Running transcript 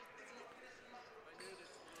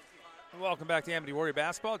Welcome back to Amity Warrior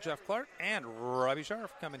Basketball. Jeff Clark and Robbie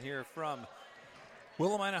Sharf coming here from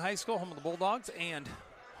Willamina High School, home of the Bulldogs, and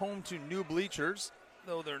home to new bleachers,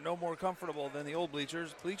 though they're no more comfortable than the old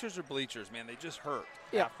bleachers. Bleachers are bleachers, man. They just hurt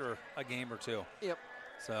after a game or two. Yep.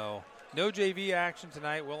 So no JV action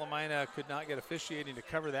tonight. Willamina could not get officiating to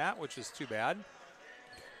cover that, which is too bad.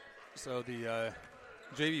 So the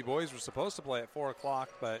JV boys were supposed to play at 4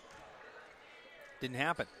 o'clock, but didn't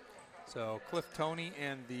happen. So Cliff Toney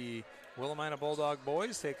and the Willamina Bulldog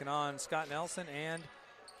boys taking on Scott Nelson and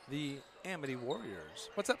the Amity Warriors.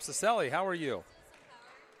 What's up, Cicely? How are you?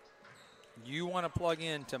 You want to plug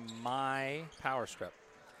into my power strip.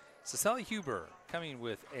 Cicely Huber coming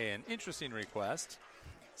with an interesting request.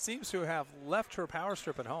 Seems to have left her power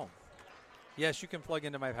strip at home. Yes, you can plug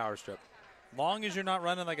into my power strip. Long as you're not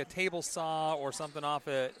running like a table saw or something off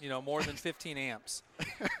at, more than 15 amps,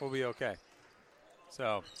 we'll be okay.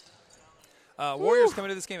 So, Warriors coming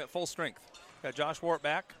to this game at full strength. Got Josh Wart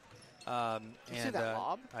back. Did you see that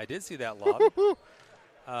lob? I did see that lob.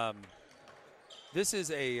 This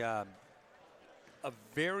is a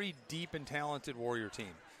very deep and talented Warrior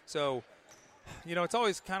team. So, it's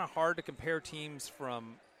always kind of hard to compare teams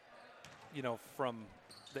from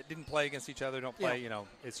that didn't play against each other, don't play,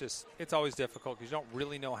 it's always difficult because you don't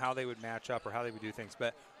really know how they would match up or how they would do things.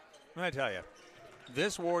 But I'm going to tell you,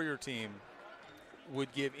 this Warrior team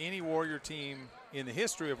would give any Warrior team in the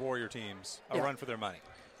history of Warrior teams a run for their money.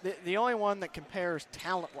 The only one that compares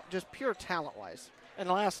talent, just pure talent-wise. In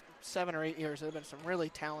the last 7 or 8 years, there have been some really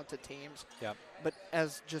talented teams. Yep. But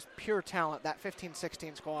as just pure talent, that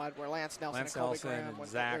 15-16 squad where Lance Nelson and Colby Graham when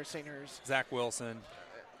they were seniors. Zach Wilson.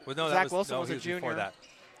 Zach Wilson was a junior. Before that.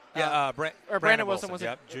 Yeah, Brandon Wilson was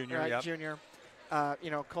junior. Right, junior.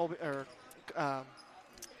 Colby or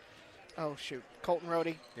Colton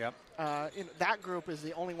Rohde. Yep. That group is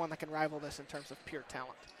the only one that can rival this in terms of pure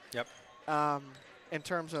talent. Yep. In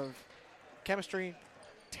terms of chemistry,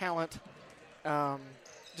 talent,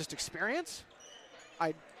 just experience,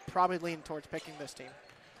 I'd probably lean towards picking this team.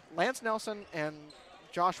 Lance Nelson and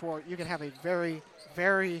Josh Ward, you can have a very,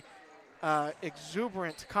 very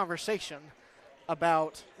exuberant conversation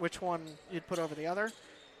about which one you'd put over the other,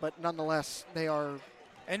 but nonetheless, they are...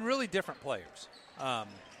 And really different players.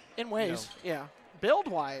 In ways, yeah.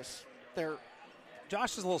 Build-wise, they're...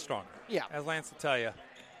 Josh is a little stronger. Yeah. As Lance will tell you.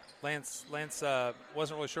 Lance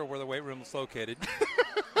wasn't really sure where the weight room was located.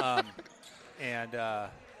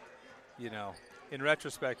 In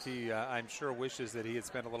retrospect, he, I'm sure, wishes that he had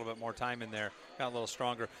spent a little bit more time in there, got a little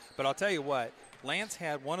stronger. But I'll tell you what, Lance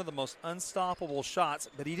had one of the most unstoppable shots,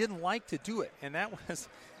 but he didn't like to do it. And that was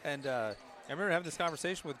 – I remember having this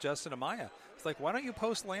conversation with Justin Amaya. It's like, why don't you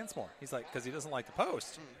post Lance more? He's like, because he doesn't like to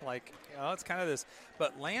post. It's kind of this.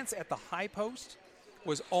 But Lance at the high post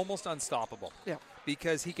was almost unstoppable. Yeah.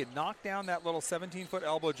 Because he could knock down that little 17-foot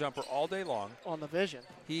elbow jumper all day long. On the vision.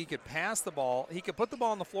 He could pass the ball. He could put the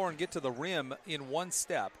ball on the floor and get to the rim in one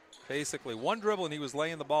step, basically. One dribble, and he was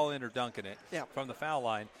laying the ball in or dunking it from the foul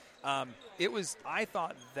line. I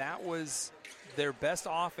thought that was their best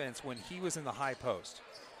offense when he was in the high post.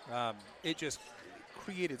 It just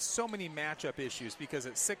created so many matchup issues because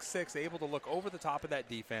at 6'6", able to look over the top of that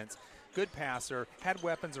defense, good passer, had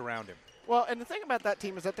weapons around him. Well, and the thing about that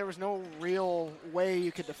team is that there was no real way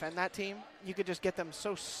you could defend that team. You could just get them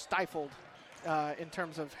so stifled in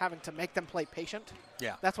terms of having to make them play patient.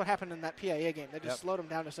 Yeah. That's what happened in that PAA game. They just slowed them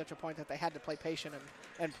down to such a point that they had to play patient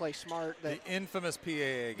and play smart. The infamous PAA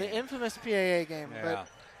game. The infamous PAA game. Yeah.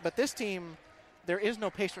 But this team, there is no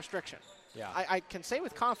pace restriction. Yeah. I can say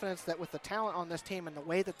with confidence that with the talent on this team and the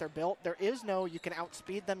way that they're built, there is no you can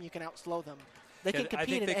outspeed them, you can outslow them. They can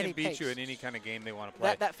compete in any pace. I think they can beat you in any kind of game they want to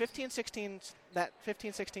play. That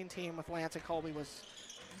 15-16 team with Lance and Colby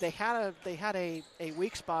they had a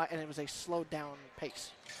weak spot, and it was a slowed down pace.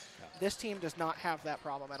 Yeah. This team does not have that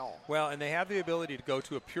problem at all. Well, and they have the ability to go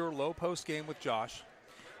to a pure low post game with Josh.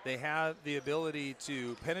 They have the ability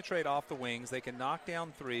to penetrate off the wings. They can knock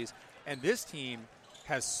down threes, and this team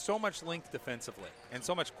has so much length defensively and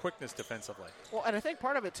so much quickness defensively. Well, and I think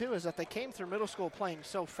part of it, too, is that they came through middle school playing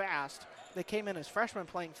so fast. They came in as freshmen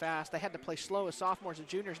playing fast. They had to play slow as sophomores and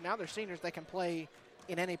juniors. Now they're seniors. They can play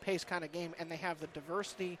in any pace kind of game, and they have the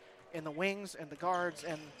diversity in the wings and the guards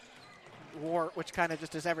and Wart, which kind of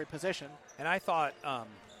just is every position. And I thought,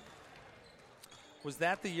 was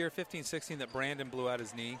that the year 15-16 that Brandon blew out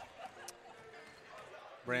his knee?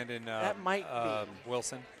 Brandon that might be.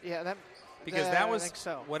 Wilson? Yeah, because that was, I think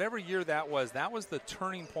so. Whatever year that was the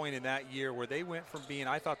turning point in that year where they went from being,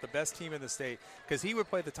 I thought, the best team in the state, because he would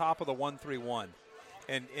play the top of the 1-3-1,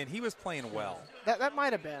 and he was playing well. That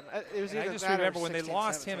might have been. It was I just remember when they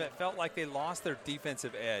lost him, it felt like they lost their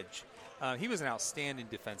defensive edge. He was an outstanding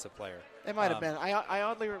defensive player. It might have been. I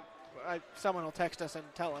oddly, someone will text us and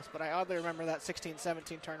tell us, but I oddly remember that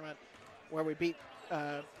 16-17 tournament where we beat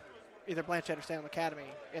either Blanchett or Salem Academy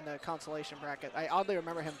in the consolation bracket. I oddly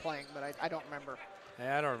remember him playing, but I don't remember.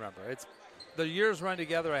 Yeah, I don't remember. It's the years run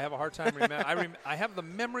together. I have a hard time remembering. I have the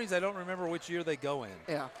memories. I don't remember which year they go in.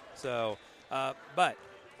 Yeah. So, but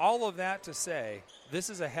all of that to say, this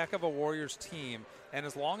is a heck of a Warriors team, and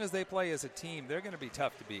as long as they play as a team, they're going to be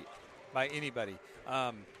tough to beat by anybody.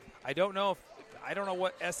 I don't know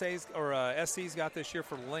what SA's or SC's got this year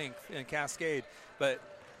for length in Cascade, but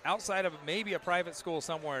outside of maybe a private school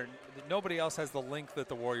somewhere, nobody else has the length that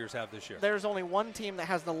the Warriors have this year. There's only one team that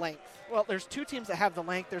has the length. Well, there's two teams that have the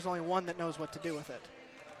length. There's only one that knows what to do with it.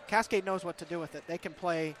 Cascade knows what to do with it. They can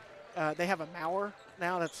play. They have a Maurer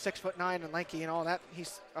now that's 6'9" and lanky and all that.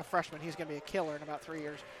 He's a freshman. He's going to be a killer in about 3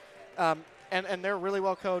 years. And they're really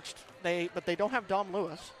well coached. But they don't have Dom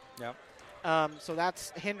Lewis. Yep. So that's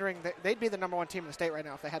hindering. They'd be the number one team in the state right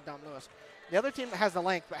now if they had Dom Lewis. The other team that has the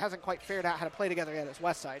length but hasn't quite figured out how to play together yet is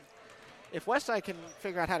Westside. If Westside can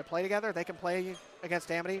figure out how to play together, they can play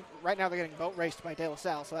against Amity. Right now they're getting boat raced by De La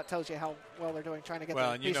Salle, so that tells you how well they're doing trying to get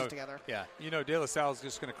the pieces together. Yeah, De La Salle is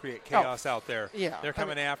just going to create chaos out there. Yeah, they're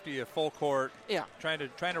coming after you full court. Yeah, trying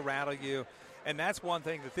to rattle you, and that's one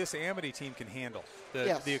thing that this Amity team can handle.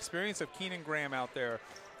 The experience of Keenan Graham out there.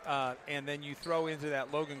 And then you throw into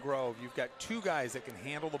that Logan Grove. You've got two guys that can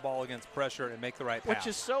handle the ball against pressure and make the right pass. Which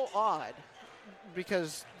is so odd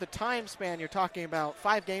because the time span you're talking about,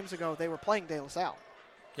 5 games ago, they were playing De La Salle.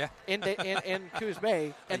 Yeah. in Coos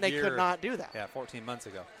Bay, and they could not do that. Yeah, 14 months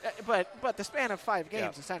ago. But the span of 5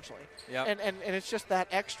 games, essentially. Yeah. And it's just that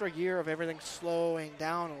extra year of everything slowing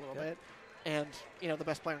down a little bit. And, the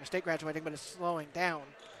best player in the state graduating, but it's slowing down.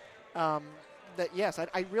 I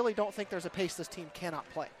really don't think there's a pace this team cannot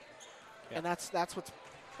play. Yeah. And that's what's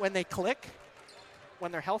when they click,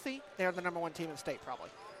 when they're healthy, they're the number one team in the state probably.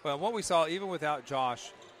 Well, what we saw, even without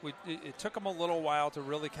Josh, it took them a little while to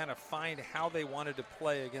really kind of find how they wanted to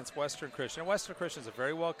play against Western Christian. And Western Christian is a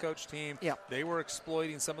very well-coached team. Yeah. They were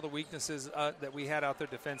exploiting some of the weaknesses that we had out there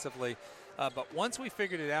defensively. But once we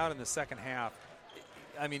figured it out in the second half,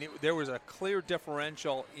 there was a clear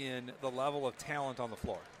differential in the level of talent on the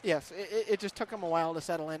floor. Yes, it just took them a while to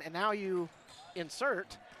settle in. And now you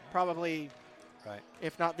insert probably,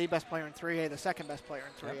 if not the best player in 3A, the second best player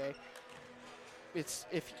in 3A. Yep. It's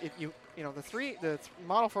if the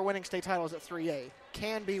model for winning state titles at 3A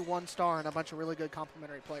can be 1 star and a bunch of really good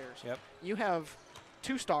complementary players. Yep. You have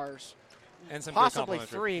 2 stars, and some possibly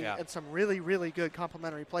 3, and some really, really good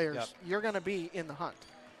complementary players. Yep. You're going to be in the hunt.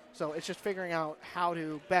 So it's just figuring out how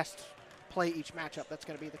to best play each matchup. That's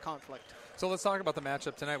going to be the conflict. So let's talk about the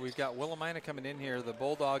matchup tonight. We've got Willamina coming in here. The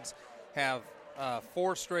Bulldogs have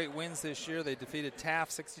 4 straight wins this year. They defeated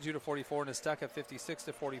Taft 62-44, Nestucca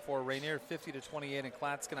 56-44, Rainier 50-28, and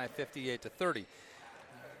Clatskanie 58-30.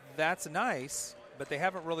 That's nice, but they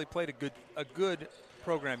haven't really played a good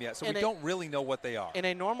program yet. So we don't really know what they are. In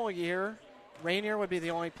a normal year, Rainier would be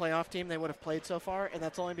the only playoff team they would have played so far, and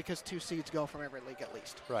that's only because 2 seeds go from every league at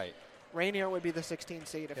least. Right. Rainier would be the 16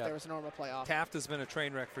 seed if there was a normal playoff. Taft has been a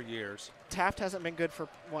train wreck for years. Taft hasn't been good for,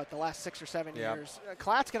 the last 6 or 7 years.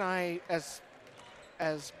 Clatskanie,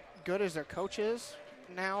 as good as their coach is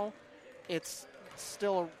now, it's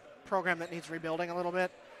still a program that needs rebuilding a little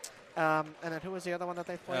bit. And then who was the other one that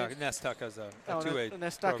they played? Nestucca's a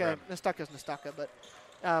 2A program. Nestucca's Nestucca, but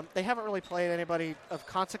they haven't really played anybody of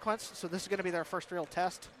consequence, so this is going to be their first real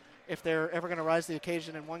test. If they're ever going to rise to the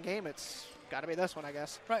occasion in one game, it's got to be this one, I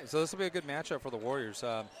guess. Right, so this will be a good matchup for the Warriors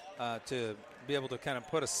to be able to kind of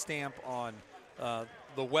put a stamp on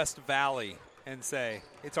the West Valley and say,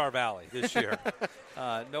 it's our valley this year.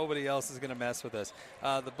 Nobody else is going to mess with us.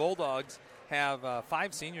 The Bulldogs have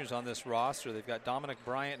 5 seniors on this roster. They've got Dominic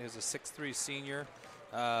Bryant, who's a 6'3 senior.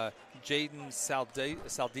 Jaden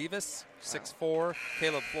Saldivas, 6'4",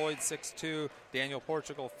 Caleb Floyd, 6'2", Daniel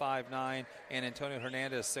Portugal, 5'9", and Antonio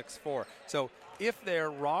Hernandez, 6'4". So if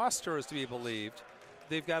their roster is to be believed,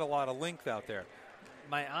 they've got a lot of length out there.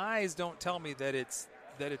 My eyes don't tell me that it's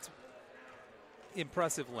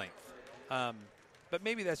impressive length. But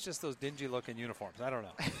maybe that's just those dingy-looking uniforms. I don't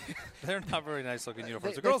know. They're not very nice-looking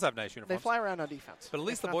uniforms. The girls have nice uniforms. They fly around on defense. But at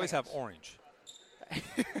least the boys have orange.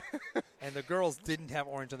 And the girls didn't have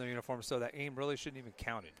orange on their uniforms, so that game really shouldn't even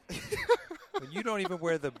count it. When you don't even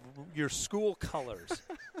wear your school colors,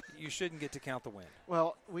 you shouldn't get to count the win.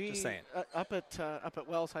 Well, we just saying. Up at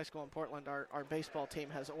Wells High School in Portland, our baseball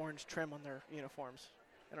team has orange trim on their uniforms,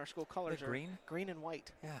 and our school colors are green and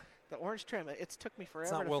white. Yeah. The orange trim. It's took me forever.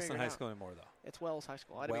 It's not to Wilson figure High it out. School anymore, though. It's Wells High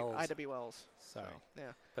School. IW Wells. Sorry. So,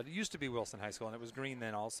 yeah. But it used to be Wilson High School, and it was green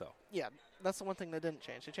then also. Yeah, that's the one thing they didn't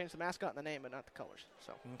change. They changed the mascot and the name, but not the colors.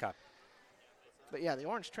 So. Okay. But yeah, the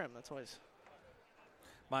orange trim. That's always.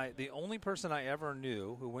 The only person I ever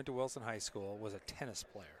knew who went to Wilson High School was a tennis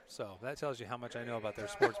player. So that tells you how much I know about their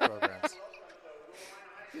sports programs.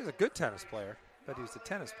 He was a good tennis player, but he was a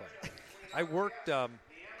tennis player. I worked at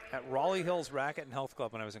Raleigh Hills Racket and Health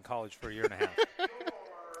Club when I was in college for a year and a half.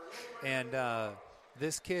 And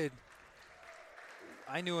this kid,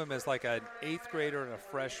 I knew him as like an 8th grader and a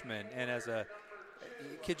freshman, and as a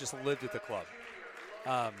kid just lived at the club.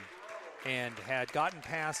 And had gotten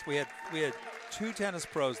past, we had 2 tennis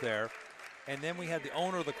pros there, and then we had the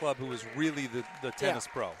owner of the club who was really the tennis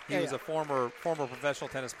pro. He was a former professional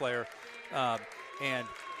tennis player. And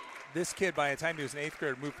this kid, by the time he was in 8th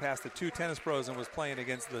grade, moved past the 2 tennis pros and was playing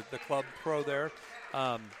against the club pro there,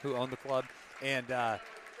 who owned the club. And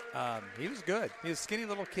he was good. He was a skinny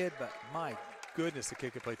little kid, but my goodness, the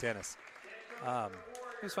kid could play tennis. It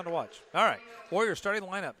was fun to watch. All right, Warriors starting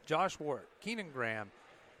lineup: Josh Wart, Keenan Graham,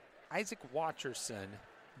 Isaac Watcherson,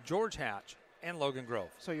 George Hatch, and Logan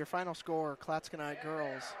Grove. So your final score: Klatskanite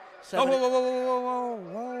girls. Oh,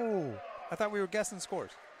 whoa! I thought we were guessing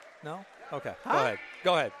scores. No? Okay. Huh?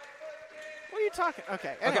 Go ahead. What are you talking?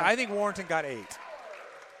 Okay. Okay, I think Warrenton got 8.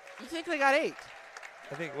 You think they got 8?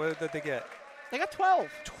 I think, what did they get? They got 12.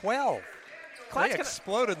 12. They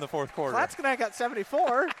exploded in the fourth quarter. Klatskanite got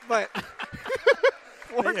 74, but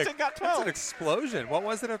Warrenton got 12. That's an explosion. What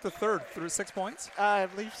was it at the third? 6 points? I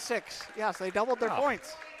believe 6. Yeah, so they doubled their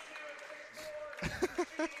points.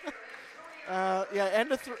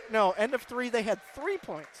 End of 3, they had 3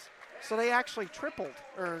 points. So they actually tripled,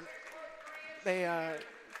 or they, All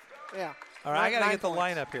right, I got to get the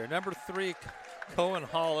lineup here. Number 3, Cohen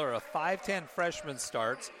Haller, a 5'10 freshman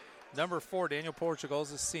starts. Number 4, Daniel Portugal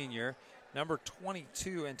is a senior. Number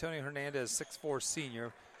 22, Antonio Hernandez, 6'4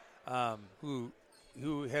 senior, who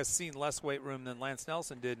has seen less weight room than Lance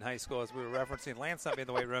Nelson did in high school, as we were referencing Lance not being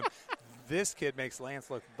in the weight room. This kid makes Lance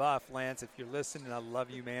look buff. Lance, if you're listening, I love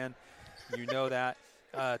you, man. You know that.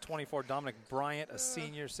 24, Dominic Bryant, a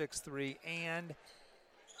senior, 6'3", and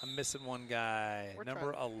I'm missing one guy.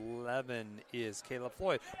 Number 11 is Caleb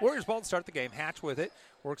Floyd. Warriors ball to start the game. Hatch with it.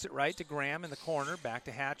 Works it right to Graham in the corner. Back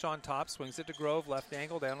to Hatch on top. Swings it to Grove. Left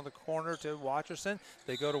angle down in the corner to Watcherson.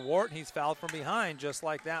 They go to Wart, and he's fouled from behind just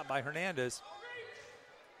like that by Hernandez.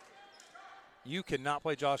 You cannot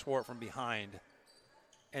play Josh Wart from behind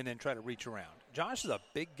and then try to reach around. Josh is a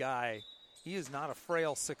big guy. He is not a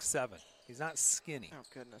frail 6'7". He's not skinny. Oh,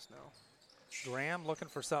 goodness, no. Graham looking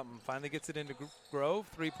for something. Finally gets it into Grove.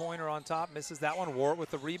 3-pointer on top. Misses that one. Wart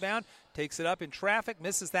with the rebound. Takes it up in traffic.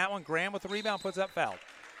 Misses that one. Graham with the rebound. Puts up fouled.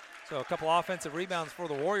 So a couple offensive rebounds for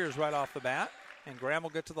the Warriors right off the bat. And Graham will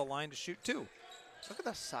get to the line to shoot 2. Look at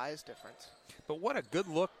the size difference. But what a good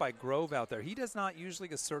look by Grove out there. He does not usually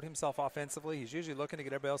assert himself offensively. He's usually looking to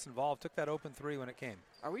get everybody else involved. Took that open 3 when it came.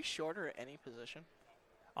 Are we shorter at any position?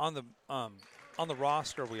 On the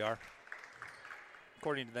roster we are,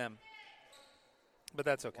 according to them. But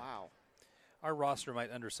that's okay. Wow. Our roster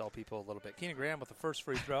might undersell people a little bit. Keenan Graham with the first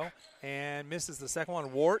free throw and misses the second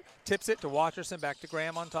one. Wart tips it to Watcherson, back to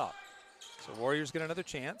Graham on top. So Warriors get another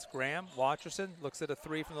chance. Graham, Watcherson looks at a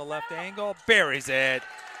 3 from the left angle, buries it.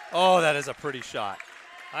 Oh, that is a pretty shot.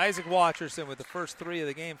 Isaac Watcherson with the first 3 of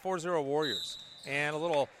the game. 4-0 Warriors. And a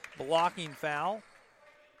little blocking foul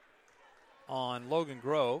on Logan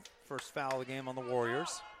Grove. First foul of the game on the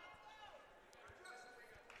Warriors.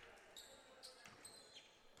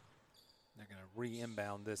 They're going to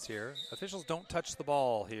re-inbound this here. Officials don't touch the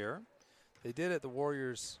ball here. They did at the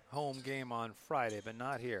Warriors' home game on Friday, but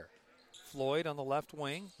not here. Floyd on the left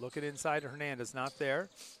wing. Look at inside to Hernandez, not there.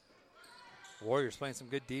 Warriors playing some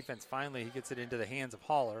good defense. Finally, he gets it into the hands of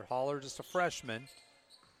Haller. Haller just a freshman.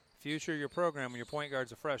 Future your program when your point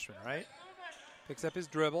guard's a freshman, right? Picks up his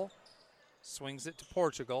dribble. Swings it to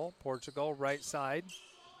Portugal. Portugal right side.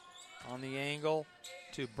 On the angle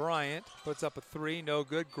to Bryant. Puts up a 3. No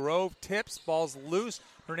good. Grove tips. Ball's loose.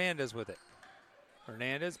 Hernandez with it.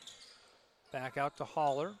 Hernandez back out to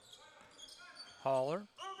Haller. Haller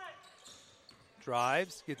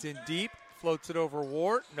drives. Gets in deep. Floats it over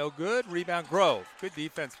Wart. No good. Rebound Grove. Good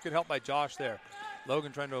defense. Good help by Josh there.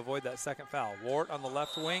 Logan trying to avoid that second foul. Wart on the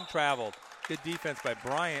left wing. Traveled. Good defense by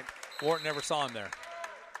Bryant. Wart never saw him there.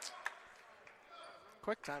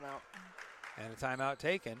 Quick timeout. And a timeout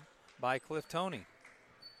taken by Cliff Toney.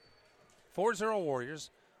 4-0 Warriors.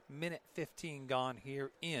 Minute 15 gone here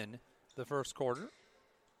in the first quarter.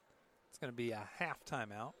 It's going to be a half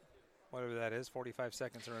timeout. whatever that is, 45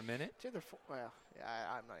 seconds or a minute. It's either well, yeah,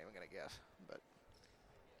 I'm not even going to guess. But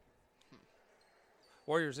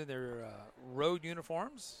Warriors in their road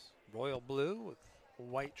uniforms, royal blue with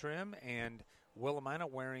white trim, and Willamina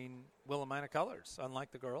wearing Willamina colors,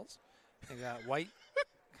 unlike the girls. They got white,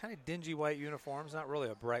 kind of dingy white uniforms, not really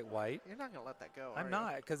a bright white. You're not going to let that go, I'm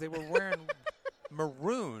not, because they were wearing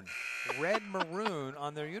maroon, red maroon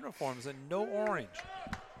on their uniforms and no orange.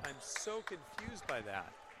 I'm so confused by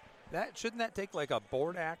that. Shouldn't that take like a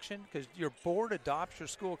board action? Because your board adopts your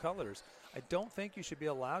school colors. I don't think you should be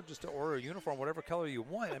allowed just to order a uniform, whatever color you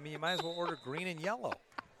want. I mean, you might as well order green and yellow.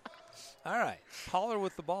 All right, Holler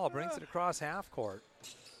with the ball, brings it across half court.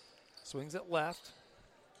 Swings it left,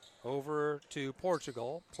 over to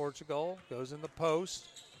Portugal. Portugal goes in the post.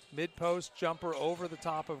 Mid-post jumper over the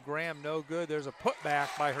top of Graham, no good. There's a putback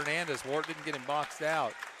by Hernandez. Ward didn't get him boxed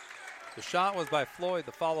out. The shot was by Floyd,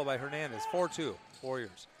 the follow by Hernandez. 4-2,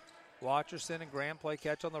 Warriors. Watcherson and Graham play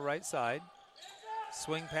catch on the right side.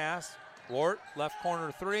 Swing pass. Wart, left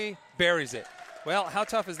corner three, buries it. Well, how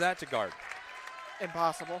tough is that to guard?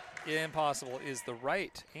 Impossible. Impossible is the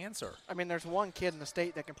right answer. I mean, there's one kid in the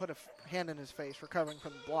state that can put a hand in his face recovering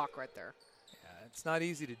from the block right there. Yeah, it's not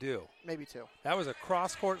easy to do. Maybe two. That was a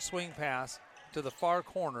cross-court swing pass to the far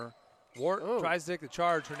corner. Wart tries to take the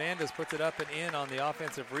charge. Hernandez puts it up and in on the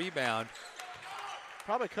offensive rebound.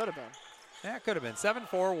 Probably could have been. Yeah, it could have been.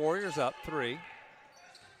 7-4, Warriors up 3.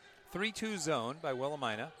 3-2 zone by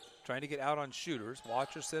Willamina. Trying to get out on shooters.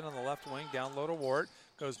 Watcherson on the left wing, down low to Wart.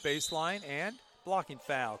 Goes baseline and blocking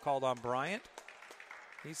foul called on Bryant.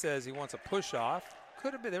 He says he wants a push-off.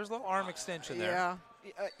 Could have been. There was a little arm extension there. Yeah,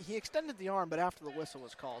 he extended the arm, but after the whistle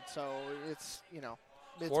was called. So it's,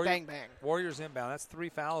 it's bang, bang. Warriors inbound. That's 3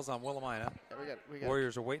 fouls on Willamina. Yeah, we got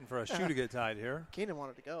Warriors are waiting for a shoe to get tied here. Keenan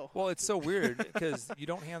wanted to go. Well, it's so weird because you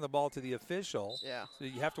don't hand the ball to the official. Yeah. So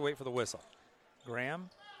you have to wait for the whistle.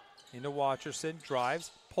 Graham into Watcherson,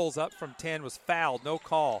 drives, pulls up from 10, was fouled, no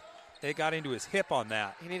call. They got into his hip on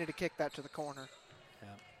that. He needed to kick that to the corner. Yeah.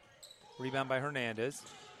 Rebound by Hernandez.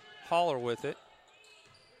 Holler with it.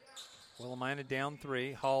 Willamina down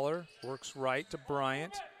 3. Holler works right to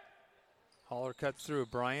Bryant. Holler cuts through.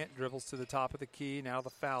 Bryant dribbles to the top of the key. Now the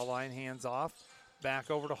foul line, hands off. Back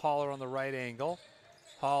over to Holler on the right angle.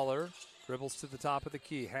 Holler dribbles to the top of the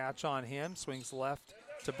key. Hatch on him. Swings left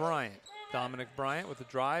to Bryant. Dominic Bryant with the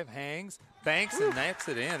drive, hangs, banks, and knocks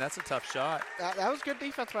it in. That's a tough shot. That was good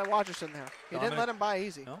defense by Watcherson there. He didn't let him by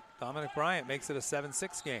easy. No, Dominic Bryant makes it a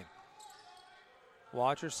 7-6 game.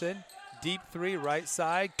 Watcherson, deep 3, right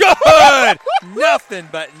side. Good! Nothing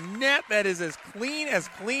but net. That is as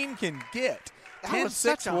clean can get. That was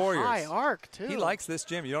such a Warriors. high arc, too. He likes this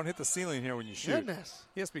gym. You don't hit the ceiling here when you shoot. Goodness.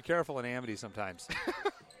 He has to be careful in Amity sometimes.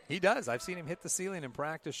 He does. I've seen him hit the ceiling in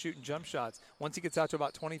practice shooting jump shots. Once he gets out to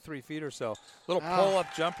about 23 feet or so. Little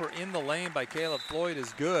pull-up jumper in the lane by Caleb Floyd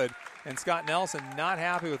is good. And Scott Nelson not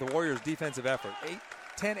happy with the Warriors' defensive effort.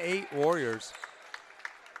 10-8 Warriors.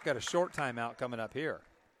 Got a short timeout coming up here.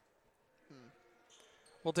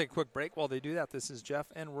 We'll take a quick break while they do that. This is Jeff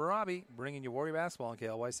and Robbie bringing you Warrior basketball on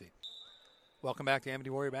KLYC. Welcome back to Amity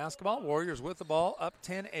Warrior basketball. Warriors with the ball up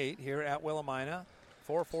 10-8 here at Willamina.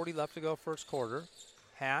 4:40 left to go first quarter.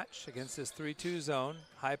 Hatch against this 3-2 zone.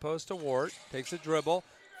 High post to Wart. Takes a dribble.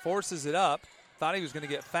 Forces it up. Thought he was going to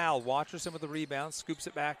get fouled. Watcherson with the rebound. Scoops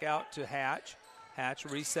it back out to Hatch. Hatch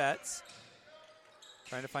resets.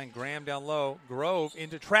 Trying to find Graham down low. Grove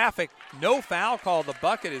into traffic. No foul call. The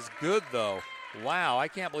bucket is good, though. Wow, I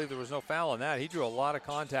can't believe there was no foul on that. He drew a lot of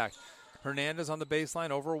contact. Hernandez on the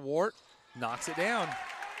baseline over Wart. Knocks it down.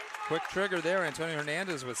 Quick trigger there. Antonio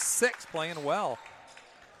Hernandez with 6, playing well.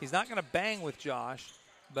 He's not going to bang with Josh.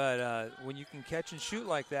 But when you can catch and shoot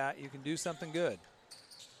like that, you can do something good.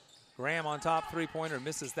 Graham on top, three-pointer,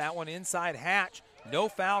 misses that one inside. Hatch, no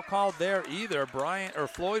foul called there either. Bryant or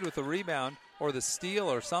Floyd with the rebound or the steal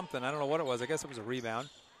or something. I don't know what it was. I guess it was a rebound.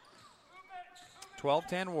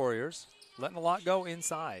 12-10 Warriors, letting a lot go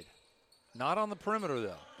inside. Not on the perimeter,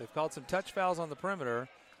 though. They've called some touch fouls on the perimeter,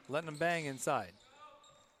 letting them bang inside.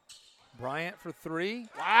 Bryant for 3.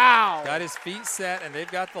 Wow. Got his feet set, and they've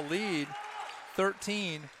got the lead.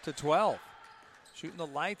 13-12. Shooting the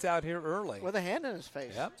lights out here early. With a hand in his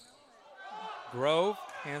face. Yep. Grove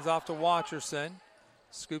hands off to Watcherson.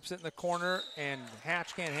 Scoops it in the corner, and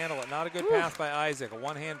Hatch can't handle it. Not a good pass by Isaac. A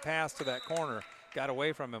one-hand pass to that corner. Got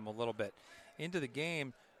away from him a little bit. Into the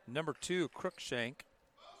game, number 2, Crookshank.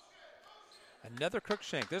 Another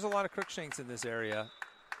Crookshank. There's a lot of Crookshanks in this area,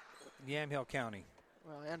 Yamhill County.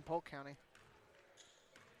 Well, and Polk County.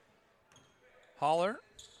 Holler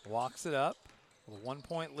walks it up. With a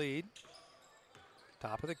 1-point lead.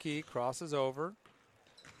 Top of the key, crosses over.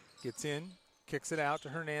 gets in, kicks it out to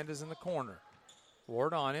Hernandez in the corner.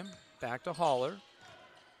 Ward on him, back to Haller,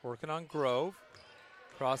 working on Grove.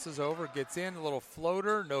 Crosses over, gets in, a little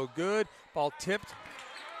floater, no good. Ball tipped,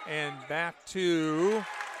 and back to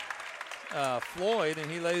Floyd, and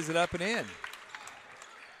he lays it up and in.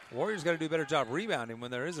 Warriors got to do a better job rebounding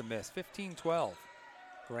when there is a miss. 15-12.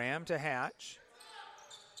 Graham to Hatch.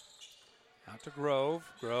 Out to Grove.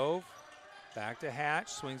 Grove back to Hatch.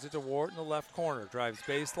 Swings it to Ward in the left corner. Drives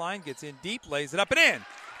baseline, gets in deep, lays it up and in.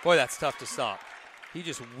 Boy, that's tough to stop. He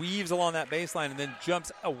just weaves along that baseline and then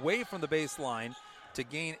jumps away from the baseline to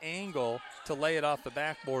gain angle to lay it off the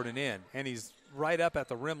backboard and in. And he's right up at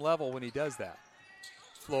the rim level when he does that.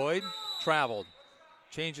 Floyd traveled.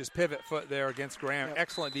 Changes pivot foot there against Graham. Yep.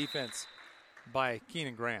 Excellent defense by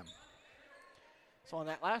Keenan Graham. So on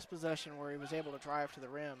that last possession where he was able to drive to the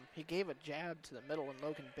rim, he gave a jab to the middle and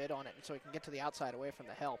Logan bid on it, and so he can get to the outside away from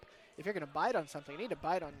the help. If you're going to bite on something, you need to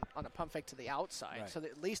bite on a pump fake to the outside, right, so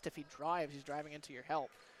that at least if he drives, he's driving into your help.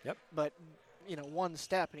 Yep. But, one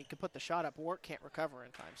step and he can put the shot up, Wart can't recover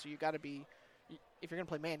in time. So you got to be, if you're going to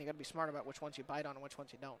play man, you got to be smart about which ones you bite on and which ones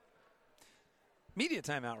you don't. Media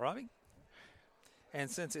timeout, Robbie. And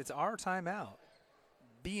since it's our timeout,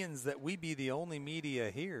 being that we be the only media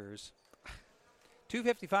hears,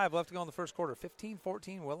 2:55 left to go in the first quarter.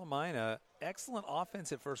 15-14 Willamina. Excellent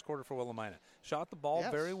offensive first quarter for Willamina. Shot the ball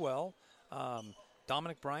very well.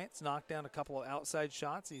 Dominic Bryant's knocked down a couple of outside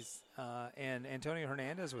shots. And Antonio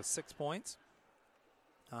Hernandez with 6 points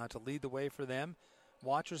to lead the way for them.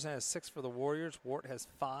 Watcherson has 6 for the Warriors. Wart has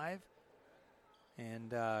 5.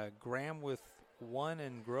 And Graham with 1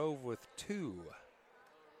 and Grove with 2.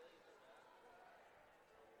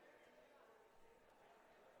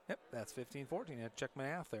 Yep, that's 15-14. I had to check my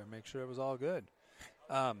math there, make sure it was all good.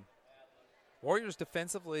 Warriors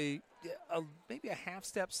defensively, maybe a half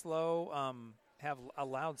step slow, have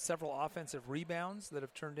allowed several offensive rebounds that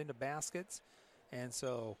have turned into baskets. And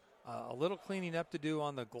so a little cleaning up to do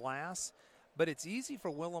on the glass. But it's easy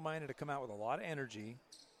for Willamina to come out with a lot of energy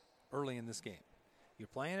early in this game. You're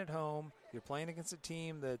playing at home. You're playing against a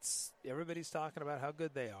team that's everybody's talking about how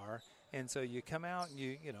good they are. And so you come out and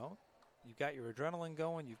you've got your adrenaline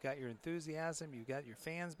going. You've got your enthusiasm. You've got your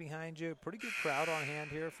fans behind you. Pretty good crowd on hand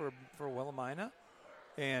here for Willamina.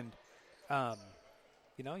 And,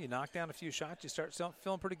 you knock down a few shots. You start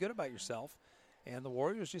feeling pretty good about yourself. And the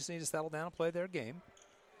Warriors just need to settle down and play their game.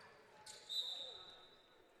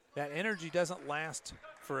 That energy doesn't last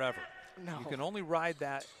forever. No. You can only ride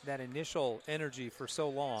that initial energy for so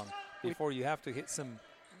long before you have to hit some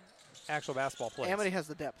actual basketball plays. Amity has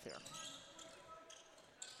the depth here.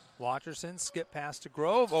 Watcherson skip pass to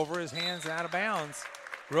Grove, over his hands and out of bounds.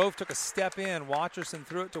 Grove took a step in. Watcherson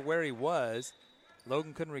threw it to where he was.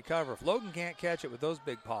 Logan couldn't recover. If Logan can't catch it with those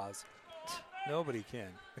big paws, nobody can,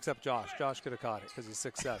 except Josh. Josh could have caught it because he's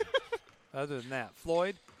 6'7". Other than that,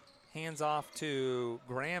 Floyd hands off to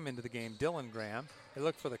Graham into the game, Dylan Graham. They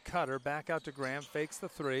look for the cutter, back out to Graham, fakes the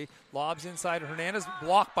three, lobs inside to Hernandez,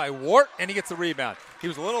 blocked by Wart, and he gets the rebound. He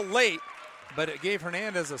was a little late, but it gave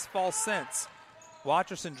Hernandez a false sense.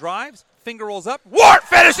 Watcherson drives, finger rolls up, Wart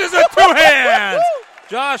finishes with 2 hands!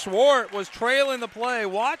 Josh Wart was trailing the play.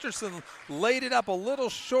 Watcherson laid it up a little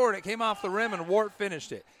short. It came off the rim, and Wart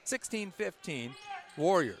finished it. 16-15,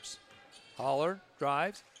 Warriors. Haller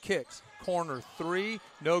drives, kicks, corner 3,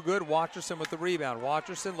 no good. Watcherson with the rebound.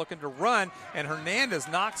 Watcherson looking to run, and Hernandez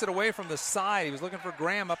knocks it away from the side. He was looking for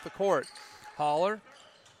Graham up the court. Haller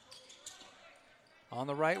on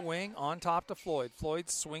the right wing, on top to Floyd. Floyd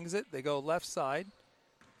swings it. They go left side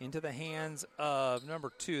into the hands of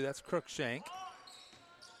number 2. That's Crookshank.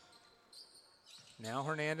 Now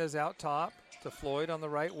Hernandez out top to Floyd on the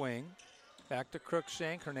right wing. Back to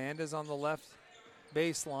Crookshank. Hernandez on the left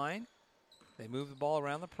baseline. They move the ball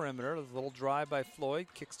around the perimeter. A little drive by Floyd.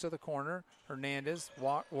 Kicks to the corner. Hernandez.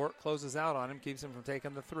 Wart closes out on him. Keeps him from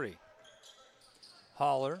taking the 3.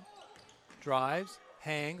 Haller drives.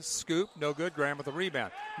 Hangs. Scoop. No good. Graham with the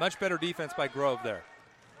rebound. Much better defense by Grove there.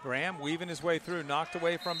 Graham weaving his way through. Knocked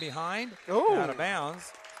away from behind. Ooh. Out of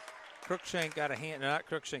bounds. Crookshank got a hand. Not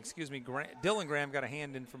Crookshank. Excuse me. Dylan Graham got a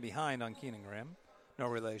hand in from behind on Keenan Graham. No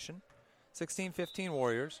relation. 16-15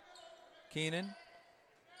 Warriors. Keenan.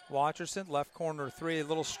 Watcherson, left corner 3, a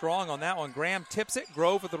little strong on that one. Graham tips it,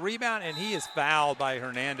 Grove with the rebound, and he is fouled by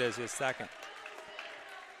Hernandez, his second.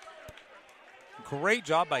 Great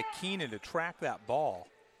job by Keenan to track that ball.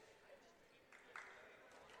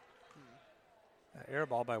 That air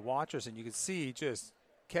ball by Watcherson, you could see just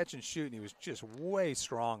catch and shoot, and he was just way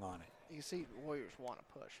strong on it. You see Warriors want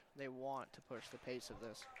to push. They want to push the pace of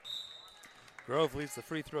this. Grove leaves the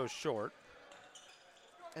free throw short.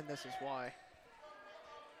 And this is why.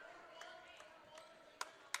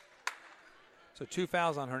 So 2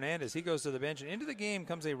 fouls on Hernandez. He goes to the bench, and into the game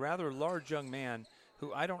comes a rather large young man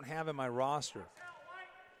who I don't have in my roster.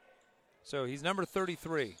 So he's number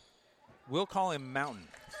 33. We'll call him Mountain.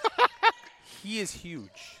 He is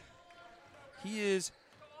huge. He is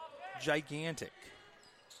gigantic.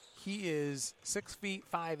 He is 6 feet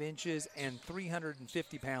 5 inches and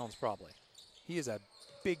 350 pounds probably. He is a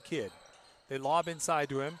big kid. They lob inside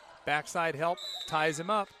to him. Backside help, ties him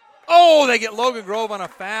up. Oh, they get Logan Grove on a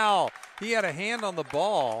foul. He had a hand on the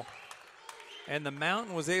ball, and the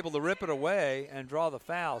Mountain was able to rip it away and draw the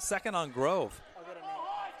foul. Second on Grove. I'll get a name.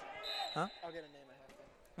 Huh? I'll get a name. I have to.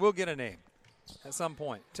 We'll get a name at some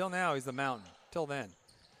point. Till now, he's the Mountain. Till then.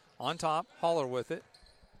 On top, Holler with it.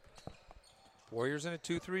 Warriors in a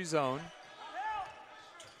 2-3 zone.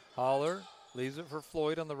 Holler leaves it for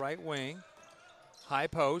Floyd on the right wing. High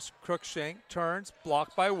post, Crookshank turns,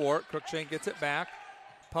 blocked by Wart. Crookshank gets it back.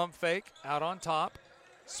 Pump fake, out on top.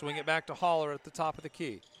 Swing it back to Holler at the top of the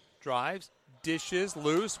key. Drives, dishes,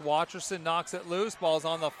 loose. Watcherson knocks it loose. Ball's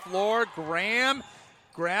on the floor. Graham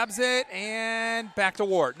grabs it, and back to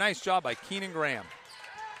Wart. Nice job by Keenan Graham.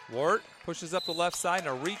 Wart pushes up the left side, and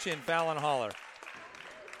a reach-in foul on Holler.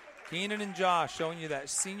 Keenan and Josh showing you that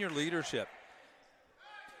senior leadership.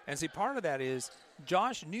 And see, part of that is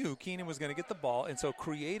Josh knew Keenan was going to get the ball, and so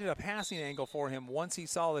created a passing angle for him once he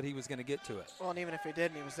saw that he was going to get to it. Well, and even if he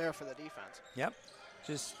didn't, he was there for the defense. Yep.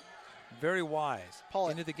 Just very wise.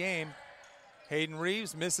 Into the game, Hayden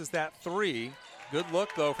Reeves misses that three. Good look,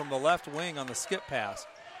 though, from the left wing on the skip pass.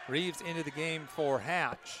 Reeves into the game for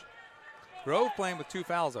Hatch. Grove playing with 2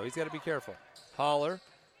 fouls, though. He's got to be careful. Holler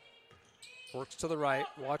works to the right.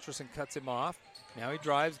 Watcherson cuts him off. Now he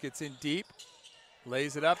drives, gets in deep.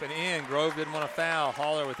 Lays it up and in. Grove didn't want to foul.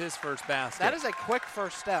 Holler with his first basket. That is a quick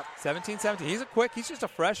first step. 17-17. He's just a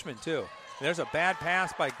freshman, too. There's a bad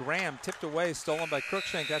pass by Graham, tipped away, stolen by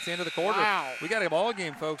Crookshank. That's the end of the quarter. Wow. We got a ball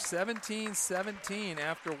game, folks. 17-17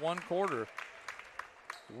 after one quarter.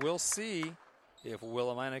 We'll see if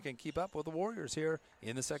Willamina can keep up with the Warriors here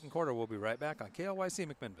in the second quarter. We'll be right back on KLYC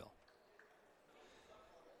McMinnville.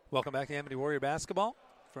 Welcome back to Amity Warrior basketball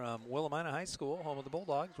from Willamina High School, home of the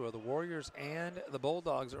Bulldogs, where the Warriors and the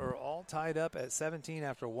Bulldogs are all tied up at 17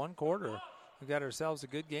 after one quarter. We've got ourselves a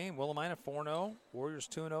good game. Willamina 4-0. Warriors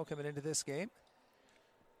 2-0 coming into this game.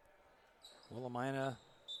 Willamina,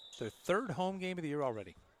 their third home game of the year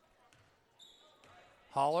already.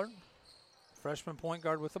 Holler, freshman point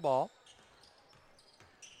guard with the ball.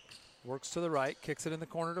 Works to the right, kicks it in the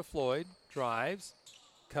corner to Floyd. Drives.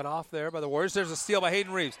 Cut off there by the Warriors. There's a steal by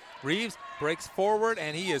Hayden Reeves. Reeves breaks forward,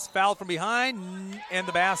 and he is fouled from behind. And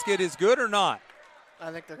the basket is good or not?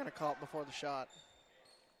 I think they're going to call it before the shot.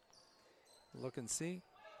 Look and see.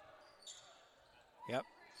 Yep.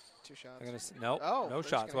 2 shots. No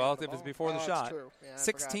shots. Well, if it's before the shot. True. Yeah,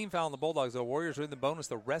 16 foul on the Bulldogs. The Warriors are in the bonus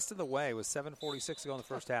the rest of the way with 7:46 to go in the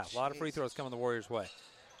first half. A lot of free throws coming the Warriors' way.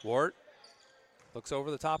 Wart looks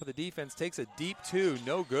over the top of the defense, takes a deep 2.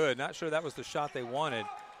 No good. Not sure that was the shot they wanted.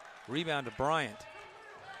 Rebound to Bryant.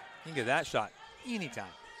 You can get that shot anytime.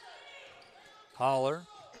 Holler.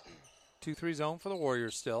 2-3 zone for the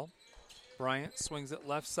Warriors still. Bryant swings it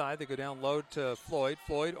left side. They go down low to Floyd.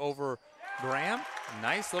 Floyd over Graham.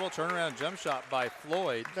 Nice little turnaround jump shot by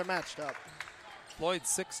Floyd. They're matched up. Floyd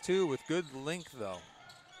 6'2" with good length, though.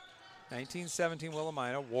 19-17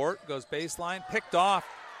 Willamina. Wart goes baseline. Picked off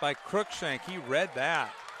by Crookshank. He read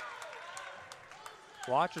that.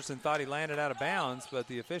 Watcherson thought he landed out of bounds, but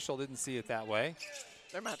the official didn't see it that way.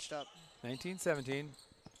 They're matched up. 19-17.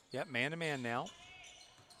 Yep, man-to-man now.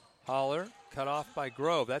 Holler, cut off by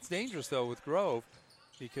Grove. That's dangerous, though, with Grove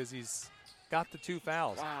because he's got the 2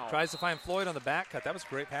 fouls. Wow. Tries to find Floyd on the back cut. That was a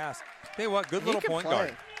great pass. Tell you what, good little point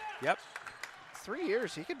guard. Yep. 3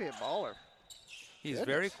 years, he could be a baller. He's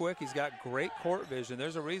very quick. He's got great court vision.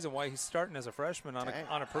 There's a reason why he's starting as a freshman on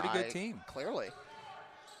a pretty good team. Clearly.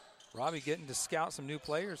 Robbie getting to scout some new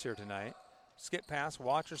players here tonight. Skip pass,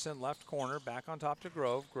 Watcherson, left corner, back on top to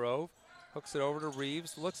Grove. Grove hooks it over to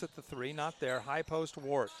Reeves, looks at the 3, not there. High post,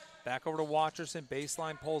 Wart. Back over to Watcherson,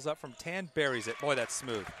 baseline, pulls up from 10, buries it. Boy, that's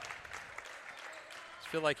smooth. I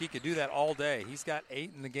feel like he could do that all day. He's got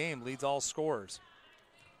 8 in the game, leads all scorers.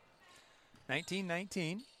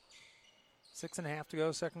 19-19. 6.5 to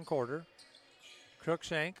go, second quarter.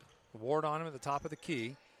 Crookshank, Wart on him at the top of the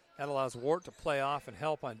key. That allows Wart to play off and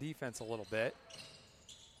help on defense a little bit.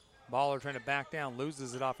 Baller trying to back down,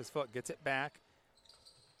 loses it off his foot, gets it back.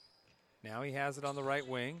 Now he has it on the right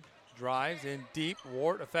wing. Drives in deep.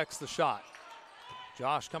 Wart affects the shot.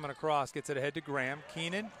 Josh coming across, gets it ahead to Graham.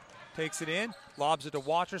 Keenan takes it in, lobs it to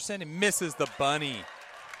Watcherson, and misses the bunny.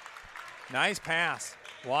 Nice pass.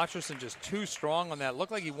 Watcherson just too strong on that.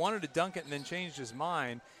 Looked like he wanted to dunk it and then changed his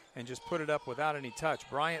mind and just put it up without any touch.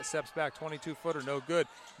 Bryant steps back, 22-footer, no good.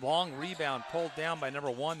 Long rebound pulled down by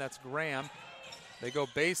number 1. That's Graham. They go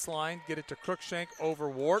baseline, get it to Crookshank over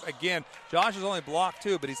Ward. Again, Josh has only blocked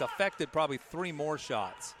 2, but he's affected probably 3 more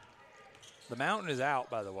shots. The Mountain is out,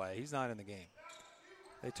 by the way. He's not in the game.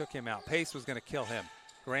 They took him out. Pace was going to kill him.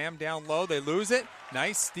 Graham down low. They lose it.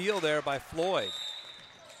 Nice steal there by Floyd.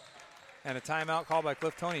 And a timeout called by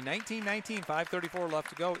Cliff Toney. 19-19, 5:34 left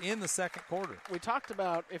to go in the second quarter. We talked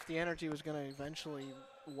about if the energy was going to eventually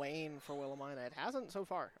wane for Willamina. It hasn't so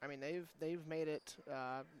far. I mean, they've made it,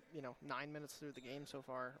 9 minutes through the game so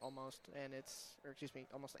far almost, and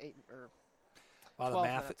almost 8 or wow, 12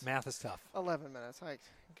 the minutes. math is tough. 11 minutes.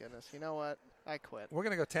 Goodness. You know what? I quit. We're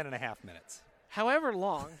going to go 10.5 minutes. However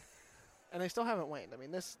long, and they still haven't waned. I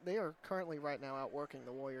mean, they are currently right now outworking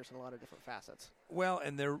the Warriors in a lot of different facets. Well,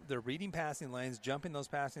 and they're reading passing lanes, jumping those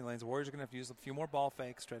passing lanes. The Warriors are going to have to use a few more ball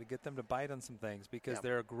fakes, try to get them to bite on some things because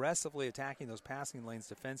they're aggressively attacking those passing lanes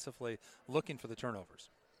defensively, looking for the turnovers.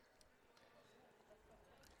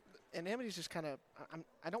 And Amity's just kind of,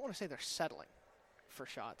 I don't want to say they're settling for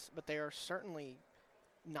shots, but they are certainly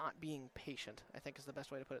not being patient, I think is the best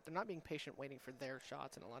way to put it. They're not being patient waiting for their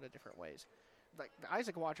shots in a lot of different ways. Like the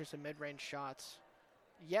Isaac Watcherson mid-range shots,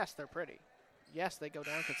 yes, they're pretty. Yes, they go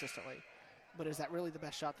down consistently. But is that really the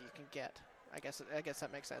best shot that you can get? I guess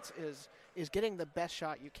that makes sense. Is getting the best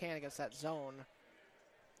shot you can against that zone,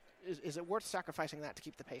 is it worth sacrificing that to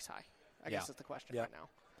keep the pace high? I guess that's the question right now.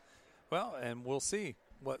 Well, and we'll see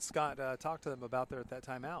what Scott talked to them about there at that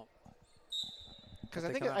timeout. Because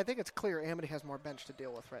I think it's clear Amity has more bench to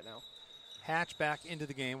deal with right now. Hatch back into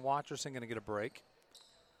the game. Watcherson going to get a break.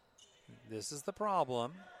 This is the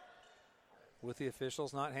problem with the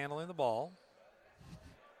officials not handling the ball.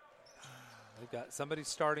 They've got somebody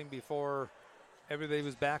starting before everybody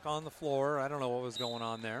was back on the floor. I don't know what was going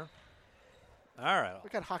on there. All right. We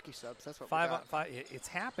got hockey subs. That's what we got. It's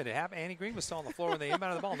happened. It happened. Annie Green was still on the floor when they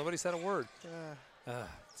inbounded the ball. Nobody said a word.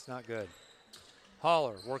 It's not good.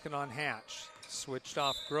 Holler working on Hatch. Switched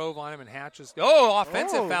off Grove on him, and Hatch is...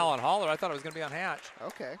 offensive foul on Holler. I thought it was going to be on Hatch.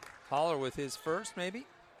 Okay. Holler with his first, maybe?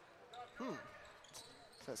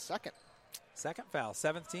 So second. Second foul.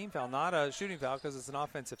 7th team foul. Not a shooting foul because it's an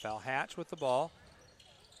offensive foul. Hatch with the ball.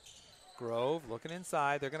 Grove looking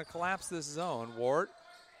inside. They're going to collapse this zone. Ward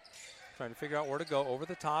trying to figure out where to go. Over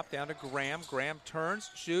the top, down to Graham. Graham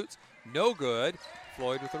turns, shoots. No good.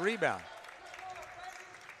 Floyd with the rebound.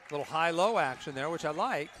 Little high-low action there, which I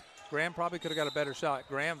like. Graham probably could have got a better shot.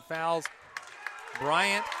 Graham fouls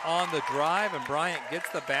Bryant on the drive, and Bryant gets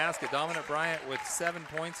the basket. Dominant Bryant with 7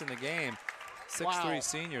 points in the game. 6'3"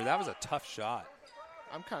 senior. That was a tough shot.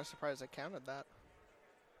 I'm kind of surprised they counted that.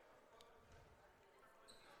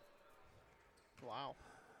 Wow.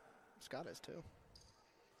 Scott is too.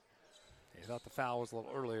 He thought the foul was a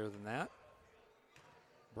little earlier than that.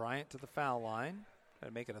 Bryant to the foul line. Try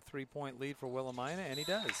to make it a 3-point lead for Willamina, and he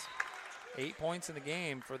does. 8 points in the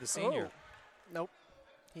game for the senior. Nope.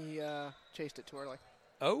 He chased it too early.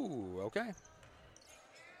 Oh, okay.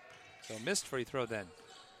 So missed free throw then.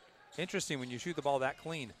 Interesting when you shoot the ball that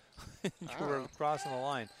clean. You were crossing the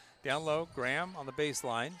line. Down low, Graham on the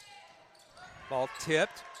baseline. Ball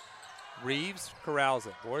tipped. Reeves corrals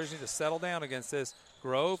it. Warriors need to settle down against this.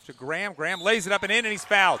 Grove to Graham. Graham lays it up and in, and he's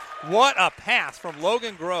fouled. What a pass from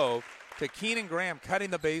Logan Grove to Keenan Graham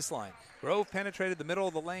cutting the baseline. Grove penetrated the middle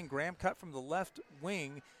of the lane. Graham cut from the left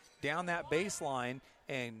wing down that baseline,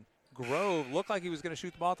 and Grove looked like he was going to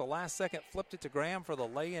shoot the ball at the last second, flipped it to Graham for the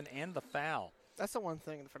lay-in and the foul. That's the one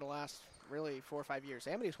thing for the last really 4 or 5 years.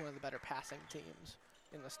 Amity's one of the better passing teams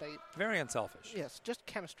in the state. Very unselfish. Yes, just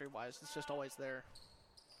chemistry-wise, it's just always there.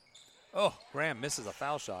 Oh, Graham misses a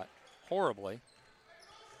foul shot horribly.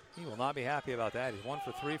 He will not be happy about that. He's 1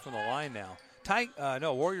 for 3 from the line now.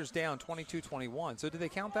 Warriors down 22-21. So did they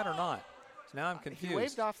count that or not? So now I'm confused. He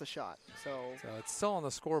waved off the shot. So it's still on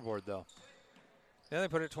the scoreboard, though. Then they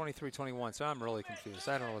put it 23-21, so I'm really confused.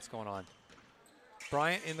 I don't know what's going on.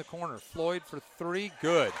 Bryant in the corner. Floyd for 3.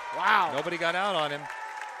 Good. Wow. Nobody got out on him.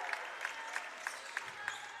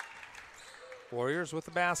 Warriors with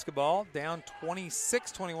the basketball. Down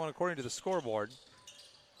 26-21 according to the scoreboard.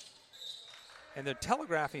 And they're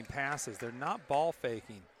telegraphing passes. They're not ball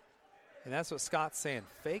faking. And that's what Scott's saying.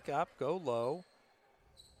 Fake up, go low.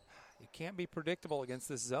 You can't be predictable against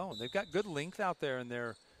this zone. They've got good length out there, and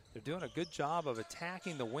they're doing a good job of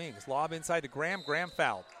attacking the wings. Lob inside to Graham. Graham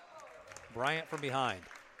fouled. Bryant from behind.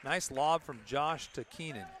 Nice lob from Josh to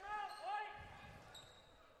Keenan.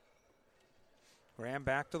 Graham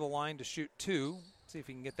back to the line to shoot 2. See if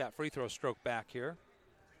he can get that free throw stroke back here.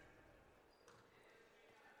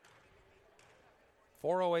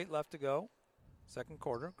 4:08 left to go. Second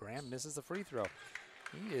quarter. Graham misses the free throw.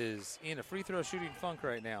 He is in a free throw shooting funk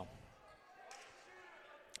right now.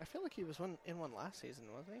 I feel like he was in one last season,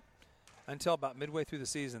 wasn't he? Until about midway through the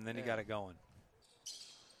season, then he got it going.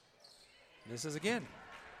 Misses again.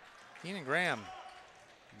 Keenan Graham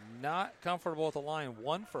not comfortable with the line,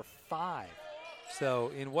 1 for 5.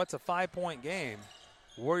 So in what's a 5-point game,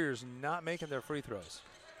 Warriors not making their free throws.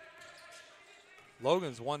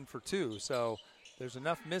 Logan's 1 for 2, so there's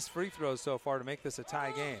enough missed free throws so far to make this a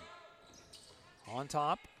tie game. On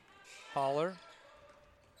top, Holler.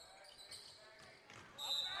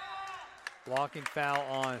 Blocking foul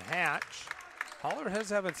on Hatch. Holler has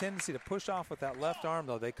have a tendency to push off with that left arm,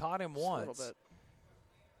 though. They caught him once. A little bit.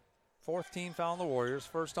 Fourth team foul on the Warriors.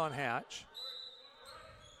 First on Hatch.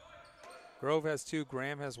 Grove has 2.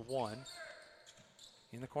 Graham has 1.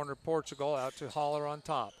 In the corner, Portugal out to Holler on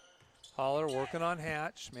top. Holler working on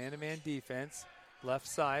Hatch. Man-to-man defense. Left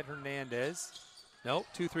side, Hernandez. Nope,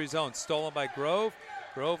 2-3 zone. Stolen by Grove.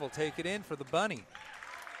 Grove will take it in for the bunny.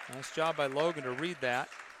 Nice job by Logan to read that.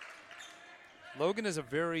 Logan is a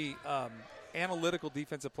very analytical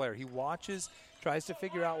defensive player. He watches, tries to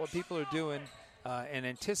figure out what people are doing and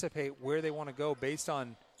anticipate where they want to go based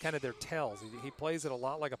on kind of their tells. He plays it a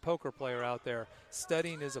lot like a poker player out there,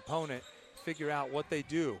 studying his opponent, figure out what they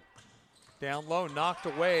do. Down low, knocked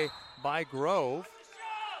away by Grove.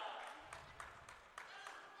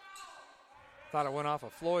 Thought it went off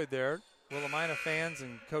of Floyd there. Willamina fans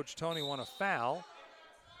and Coach Tony want a foul.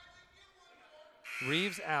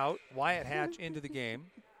 Reeves out. Wyatt Hatch into the game.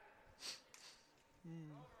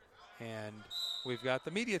 And we've got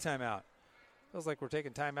the media timeout. Feels like we're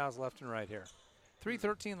taking timeouts left and right here.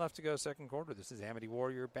 3:13 left to go, second quarter. This is Amity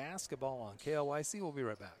Warrior basketball on KLYC. We'll be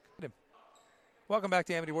right back. Welcome back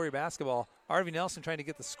to Amity Warrior basketball. Arvie Nelson trying to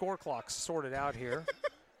get the score clock sorted out here.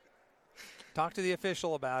 Talked to the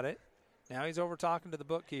official about it. Now he's over talking to the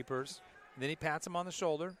bookkeepers. And then he pats him on the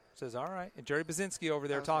shoulder, says, all right. And Jerry Bazinski over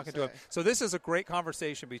there talking to him. So this is a great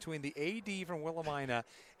conversation between the AD from Willamina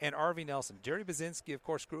and Arvie Nelson. Jerry Bazinski, of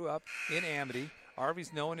course, grew up in Amity.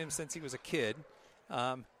 Arvie's known him since he was a kid.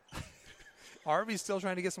 Arvie's still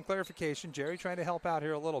trying to get some clarification. Jerry trying to help out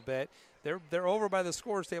here a little bit. They're over by the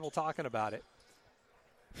scores table talking about it.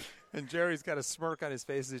 And Jerry's got a smirk on his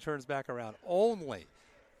face as he turns back around. Only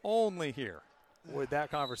here would that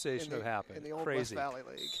conversation have happened. In the old Crazy. West Valley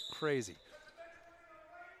League. Crazy.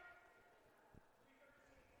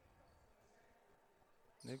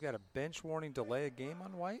 They've got a bench warning, delay a game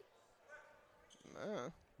on White?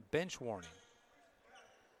 No. Bench warning.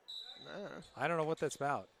 No. I don't know what that's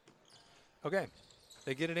about. Okay.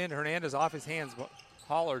 They get it in. Hernandez off his hands.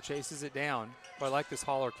 Holler chases it down. But I like this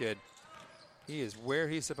Holler kid. He is where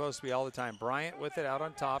he's supposed to be all the time. Bryant with it out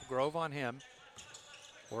on top. Grove on him.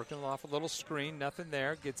 Working off a little screen. Nothing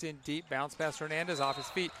there. Gets in deep. Bounce past Hernandez off his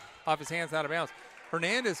feet. Off his hands, out of bounds.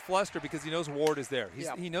 Hernandez flustered because he knows Ward is there.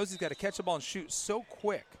 He knows he's got to catch the ball and shoot so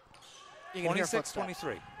quick.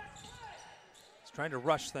 26-23. He's trying to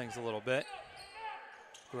rush things a little bit.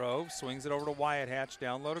 Grove swings it over to Wyatt Hatch.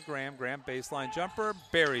 Down low to Graham. Graham baseline jumper.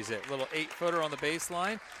 Buries it. Little 8-footer on the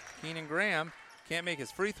baseline. Keenan Graham can't make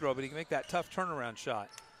his free throw, but he can make that tough turnaround shot.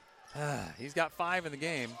 He's got 5 in the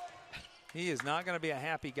game. He is not going to be a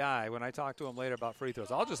happy guy when I talk to him later about free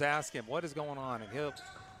throws. I'll just ask him what is going on, and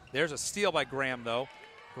there's a steal by Graham, though.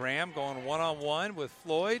 Graham going one-on-one with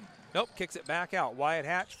Floyd. Nope, kicks it back out. Wyatt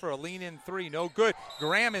Hatch for a lean-in 3. No good.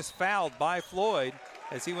 Graham is fouled by Floyd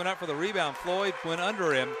as he went up for the rebound. Floyd went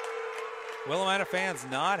under him. Willamina fans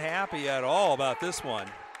not happy at all about this one.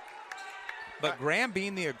 But Graham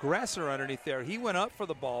being the aggressor underneath there, he went up for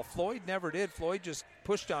the ball. Floyd never did. Floyd just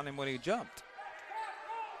pushed on him when he jumped.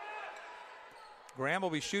 Graham will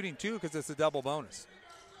be shooting, too, because it's a double bonus.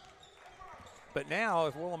 But now,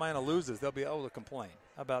 if Willamina loses, they'll be able to complain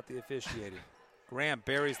about the officiating. Graham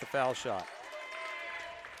buries the foul shot.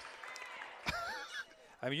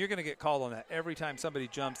 I mean, you're going to get called on that every time somebody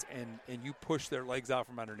jumps and you push their legs out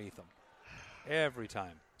from underneath them. Every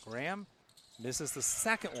time. Graham misses the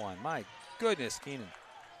second one. My goodness, Keenan.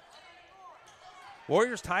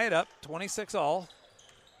 Warriors tie it up, 26-all.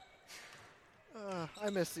 I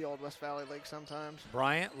miss the old West Valley League sometimes.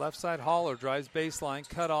 Bryant, left side Holler, drives baseline,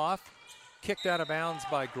 cut off, kicked out of bounds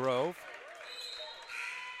by Grove.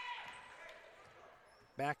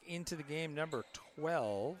 Back into the game, number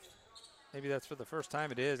 12. Maybe that's for the first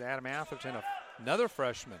time. It is Adam Atherton, another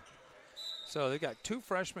freshman. So they've got 2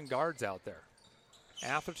 freshman guards out there.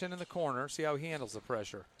 Atherton in the corner. See how he handles the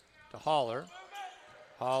pressure. To Holler.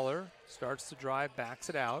 Holler starts to drive, backs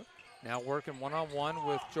it out. Now working one-on-one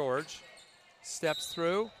with George. Steps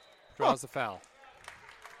through, draws the foul.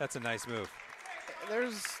 That's a nice move.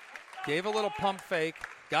 Gave a little pump fake,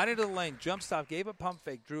 got into the lane, jump stop, gave a pump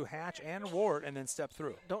fake, drew Hatch and Ward, and then stepped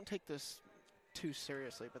through. Don't take this too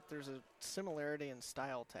seriously, but there's a similarity in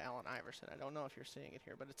style to Allen Iverson. I don't know if you're seeing it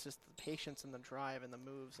here, but it's just the patience and the drive and the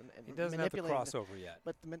moves and he doesn't have the crossover yet.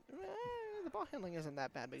 But the ball handling isn't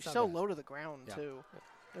that bad, but he's so low to the ground too.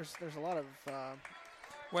 There's a lot of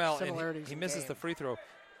similarities. And he misses the free throw.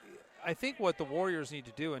 I think what the Warriors need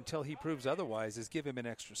to do until he proves otherwise is give him an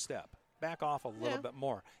extra step. Back off a little bit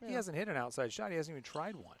more. Yeah. He hasn't hit an outside shot. He hasn't even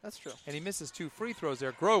tried one. That's true. And he misses 2 free throws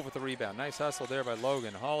there. Grove with the rebound. Nice hustle there by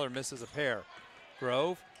Logan. Haller misses a pair.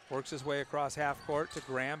 Grove works his way across half court to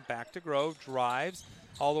Graham. Back to Grove. Drives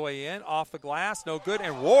all the way in. Off the glass. No good.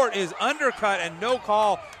 And Ward is undercut and no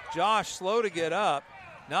call. Josh slow to get up.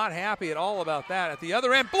 Not happy at all about that. At the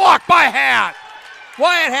other end, blocked by Hatch.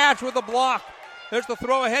 Wyatt Hatch with a block. There's the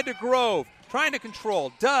throw ahead to Grove. Trying to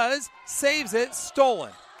control. Does. Saves it.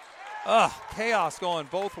 Stolen. Chaos going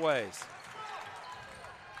both ways.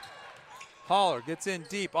 Haller gets in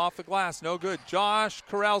deep. Off the glass. No good. Josh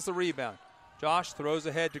corrals the rebound. Josh throws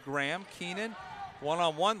ahead to Graham. Keenan,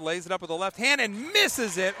 one-on-one, lays it up with the left hand and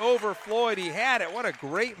misses it over Floyd. He had it. What a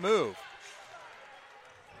great move.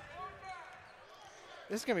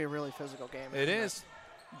 This is going to be a really physical game. It is.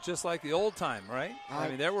 Just like the old time, right? I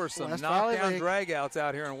mean, there were some West knockdown Valley dragouts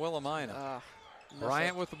out here in Willamina.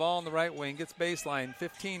 Bryant with the ball on the right wing, gets baseline,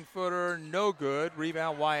 15-footer, no good.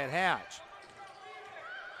 Rebound, Wyatt Hatch.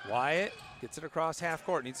 Wyatt gets it across half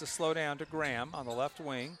court, needs to slow down to Graham on the left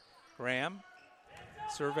wing. Graham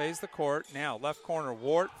surveys the court. Now, left corner,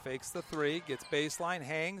 Wart fakes the 3, gets baseline,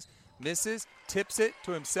 hangs, misses, tips it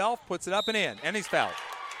to himself, puts it up and in, and he's fouled.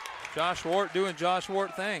 Josh Wart doing Josh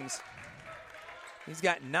Wart things. He's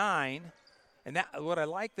got 9, and that what I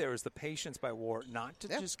like there is the patience by Wart not to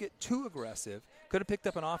just get too aggressive. Could have picked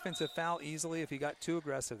up an offensive foul easily if he got too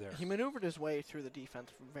aggressive there. He maneuvered his way through the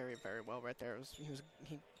defense very, very well right there.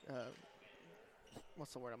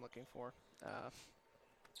 What's the word I'm looking for?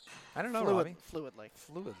 I don't know, Robbie. Fluidly.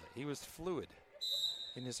 He was fluid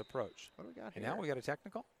in his approach. What do we got here? And now we got a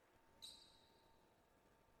technical?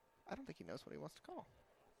 I don't think he knows what he wants to call.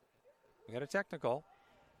 We got a technical.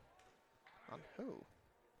 On who?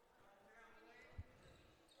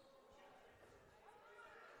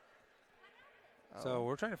 So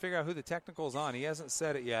we're trying to figure out who the technical's on. He hasn't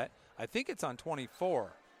said it yet. I think it's on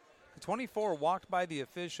 24. The 24 walked by the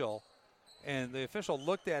official, and the official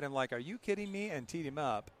looked at him like, are you kidding me, and teed him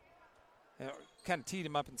up. Kind of teed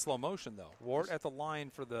him up in slow motion, though. Ward at the line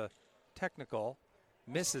for the technical.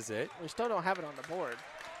 Misses it. We still don't have it on the board.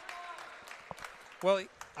 Well,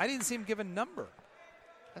 I didn't see him give a number.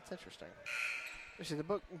 That's interesting. You see,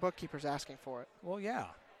 the bookkeeper's asking for it. Well, yeah.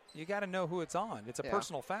 You got to know who it's on. It's a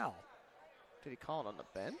personal foul. Did he call it on the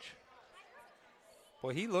bench?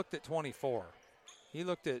 Well, he looked at 24. He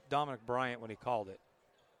looked at Dominic Bryant when he called it.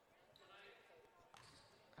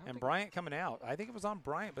 And Bryant coming out. I think it was on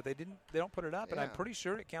Bryant, but they don't put it up, and I'm pretty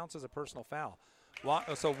sure it counts as a personal foul.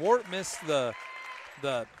 So Wart missed the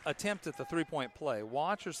attempt at the three-point play.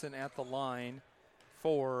 Watcherson at the line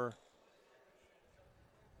for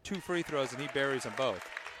 2 free throws, and he buries them both.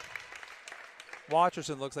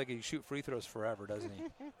 Watcherson looks like he can shoot free throws forever, doesn't he?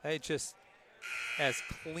 It's just as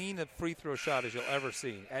clean a free throw shot as you'll ever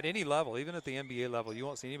see. At any level, even at the NBA level, you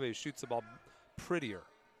won't see anybody who shoots the ball prettier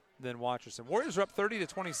than Watcherson. Warriors are up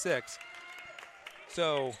 30-26.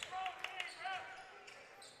 So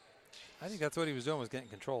I think that's what he was doing, was getting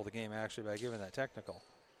control of the game, actually, by giving that technical.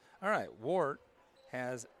 All right, Wart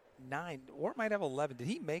has 9. Wart might have 11. Did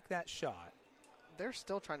he make that shot? They're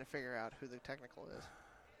still trying to figure out who the technical is.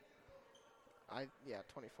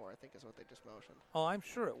 24, I think, is what they just motioned. Oh, I'm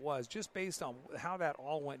sure it was, just based on how that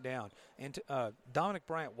all went down. And Dominic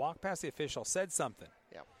Bryant walked past the official, said something.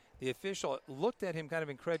 Yeah. The official looked at him kind of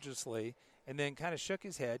incredulously, and then kind of shook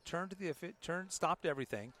his head, stopped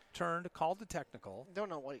everything, called the technical. Don't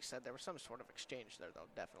know what he said. There was some sort of exchange there, though,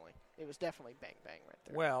 definitely. It was definitely bang, bang right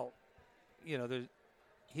there. Well,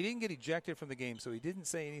 he didn't get ejected from the game, so he didn't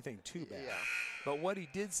say anything too bad. Yeah. But what he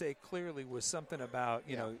did say clearly was something about,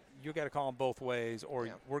 you got to call him both ways, or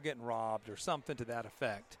we're getting robbed, or something to that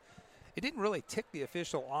effect. It didn't really tick the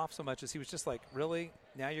official off so much as he was just like, really?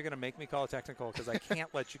 Now you're going to make me call a technical because I can't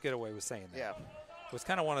let you get away with saying that. Yeah. It was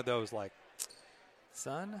kind of one of those like,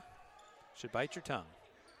 son, should bite your tongue.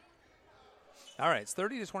 All right, it's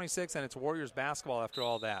 30-26, and it's Warriors basketball after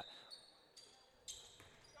all that.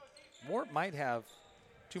 Wart might have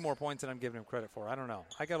 2 more points than I'm giving him credit for. I don't know.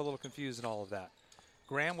 I got a little confused in all of that.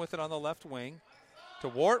 Graham with it on the left wing to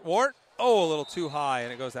Wart. Wart, a little too high,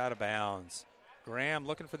 and it goes out of bounds. Graham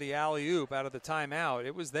looking for the alley-oop out of the timeout.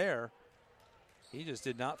 It was there. He just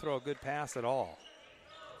did not throw a good pass at all.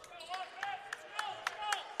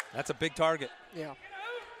 That's a big target. Yeah.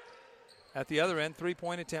 At the other end,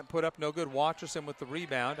 three-point attempt put up, no good. Watcherson with the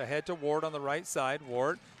rebound. Ahead to Ward on the right side.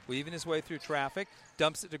 Ward weaving his way through traffic.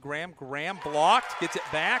 Dumps it to Graham. Graham blocked. Gets it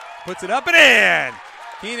back. Puts it up and in.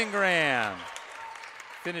 Keenan Graham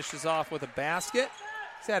finishes off with a basket.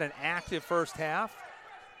 He's had an active first half.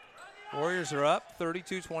 Warriors are up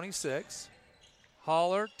 32-26.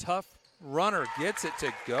 Holler, tough runner, gets it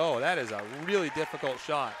to go. That is a really difficult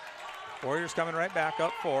shot. Warriors coming right back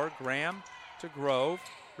up 4. Graham to Grove.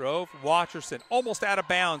 Grove, Watcherson, almost out of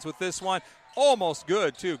bounds with this one. Almost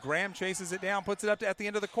good, too. Graham chases it down, puts it up at the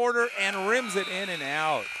end of the quarter, and rims it in and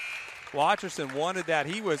out. Watcherson wanted that.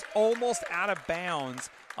 He was almost out of bounds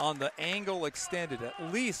on the angle extended.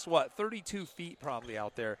 At least, 32 feet probably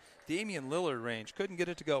out there. Damian Lillard range. Couldn't get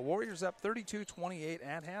it to go. Warriors up 32-28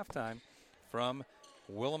 at halftime from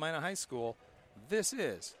Willamina High School. This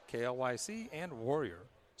is KLYC and Warrior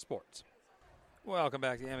Sports. Welcome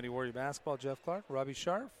back to Amity Warrior Basketball. Jeff Clark, Robbie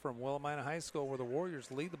Sharp from Willamina High School, where the Warriors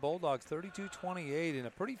lead the Bulldogs 32-28 in a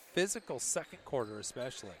pretty physical second quarter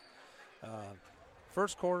especially.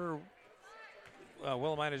 First quarter,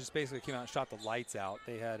 Willamina just basically came out and shot the lights out.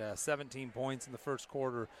 They had 17 points in the first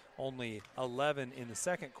quarter, only 11 in the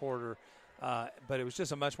second quarter, but it was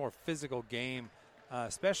just a much more physical game,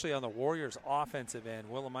 especially on the Warriors' offensive end.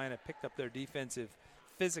 Willamina picked up their defensive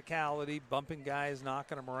physicality, bumping guys,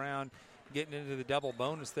 knocking them around, getting into the double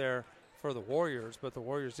bonus there for the Warriors, but the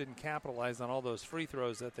Warriors didn't capitalize on all those free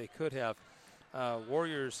throws that they could have.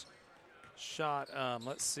 Warriors shot,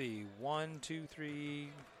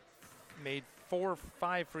 made 4 or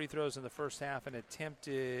 5 free throws in the first half and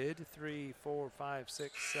attempted 3, 4, 5,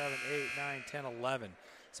 6, 7, 8, 9, 10, 11.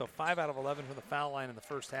 So 5 out of 11 from the foul line in the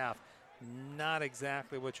first half. Not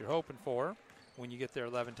exactly what you're hoping for when you get there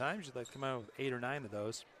 11 times. You'd like to come out with 8 or 9 of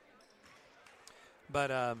those.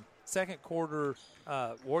 But second quarter,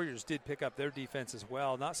 Warriors did pick up their defense as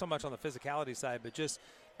well. Not so much on the physicality side, but just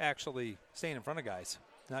actually staying in front of guys,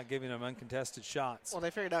 not giving them uncontested shots. Well,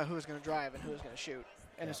 they figured out who was going to drive and who was going to shoot.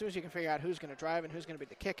 And as soon as you can figure out who's going to drive and who's going to be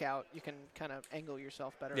the kick out, you can kind of angle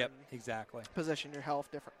yourself better. Yep, and exactly. Position your health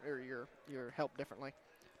different, or your help differently.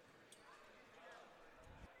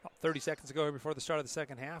 30 seconds to go before the start of the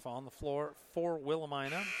second half. On the floor for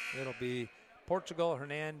Willamina, it'll be Portugal,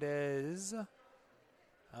 Hernandez.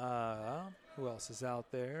 Who else is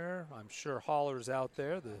out there? I'm sure Haller's out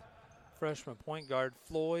there, the freshman point guard,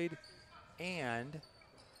 Floyd, and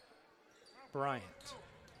Bryant.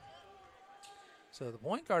 So the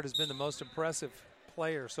point guard has been the most impressive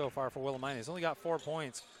player so far for Willamina. He's only got 4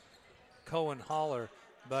 points, Cohen Haller,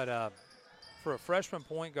 but for a freshman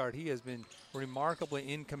point guard, he has been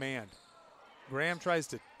remarkably in command. Graham tries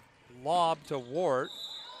to lob to Wart,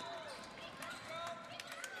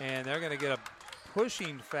 and they're going to get a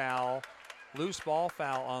pushing foul, loose ball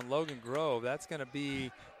foul on Logan Grove. That's going to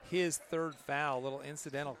be his third foul, a little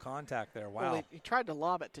incidental contact there. Wow. Well, he tried to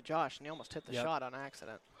lob it to Josh, and he almost hit the shot on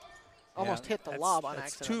accident. Almost hit the lob on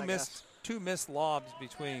accident. Two missed lobs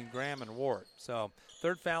between Graham and Wart. So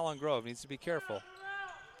third foul on Grove. Needs to be careful.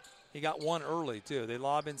 He got one early, too. They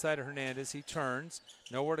lob inside of Hernandez. He turns.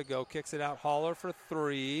 Nowhere to go. Kicks it out. Haller for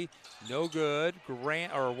 3. No good.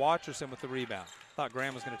 Watcherson with the rebound. Thought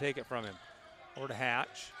Graham was going to take it from him. Over to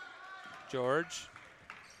Hatch. George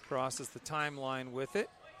crosses the timeline with it.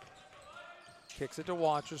 Kicks it to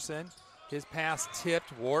Watcherson. His pass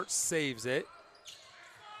tipped. Wart saves it.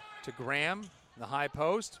 To Graham, the high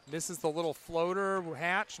post. Misses the little floater.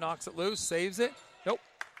 Hatch knocks it loose. Saves it. Nope.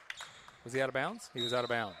 Was he out of bounds? He was out of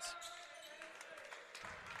bounds.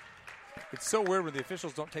 It's so weird when the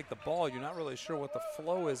officials don't take the ball. You're not really sure what the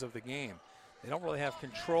flow is of the game. They don't really have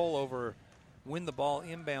control over when the ball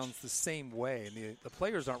inbounds the same way. And the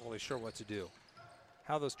players aren't really sure what to do,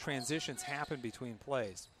 how those transitions happen between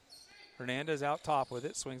plays. Hernandez out top with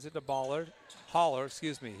it, swings it to Haller,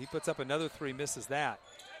 he puts up another 3, misses that.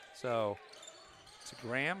 So to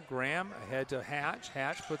Graham ahead to Hatch.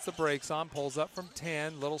 Hatch puts the brakes on, pulls up from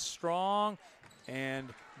 10, little strong, and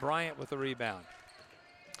Bryant with the rebound.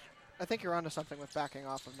 I think you're onto something with backing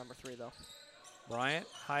off of number 3, though. Bryant,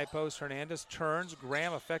 high post, Hernandez turns.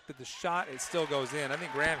 Graham affected the shot. It still goes in. I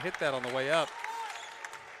think Graham hit that on the way up.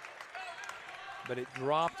 But it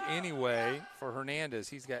dropped anyway for Hernandez.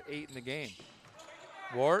 He's got 8 in the game.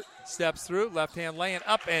 Wart steps through, left-hand laying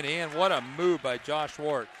up and in. What a move by Josh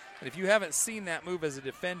Wart. And if you haven't seen that move as a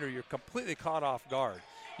defender, you're completely caught off guard.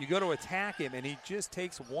 You go to attack him, and he just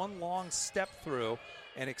takes one long step through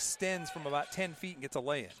and extends from about 10 feet and gets a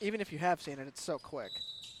lay-in. Even if you have seen it, it's so quick.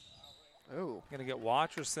 Ooh. Going to get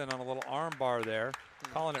Watcherson on a little arm bar there,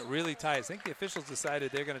 calling it really tight. I think the officials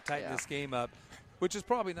decided they're going to tighten this game up, which is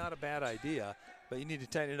probably not a bad idea. but you need to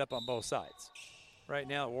tighten it up on both sides. Right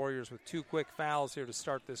now, the Warriors with 2 quick fouls here to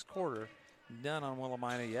start this quarter. None on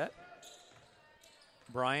Willamina yet.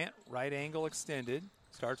 Bryant, right angle extended,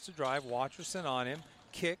 starts to drive. Watcherson on him,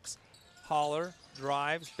 kicks. Holler,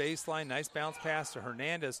 drives, baseline, nice bounce pass to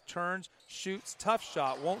Hernandez, turns, shoots, tough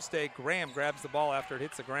shot, won't stay. Graham grabs the ball after it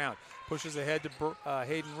hits the ground, pushes ahead to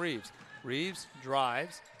Hayden Reeves. Reeves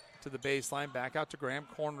drives to the baseline, back out to Graham.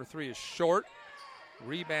 Corner 3 is short.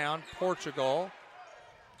 Rebound, Portugal.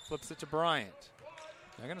 Flips it to Bryant.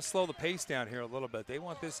 They're going to slow the pace down here a little bit. They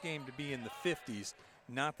want this game to be in the 50s,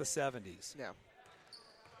 not the 70s. Yeah.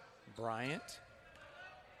 Bryant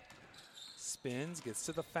spins, gets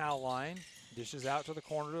to the foul line, dishes out to the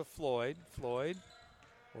corner to Floyd. Floyd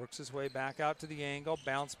works his way back out to the angle,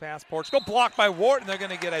 bounce pass, Portugal blocked by Ward, and they're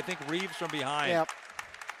going to get, I think, Reeves from behind. Yep.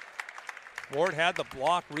 Ward had the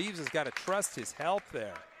block. Reeves has got to trust his help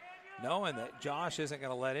there, knowing that Josh isn't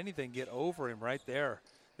going to let anything get over him right there.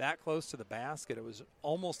 That close to the basket. It was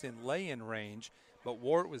almost in lay-in range, but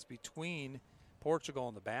Ward was between Portugal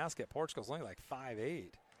and the basket. Portugal's only like 5'8".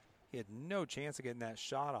 He had no chance of getting that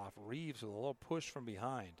shot off. Reeves with a little push from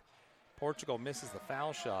behind. Portugal misses the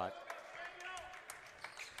foul shot.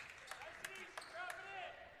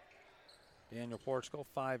 Daniel Portugal,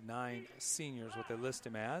 5'9", senior is what they list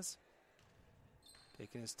him as.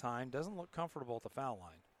 Taking his time. Doesn't look comfortable at the foul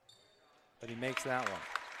line, but he makes that one.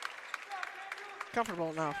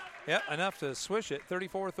 Comfortable enough. Yeah, enough to swish it.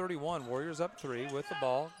 34-31. Warriors up 3 with the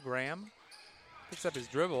ball. Graham picks up his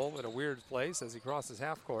dribble at a weird place as he crosses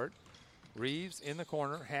half court. Reeves in the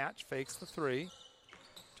corner. Hatch fakes the 3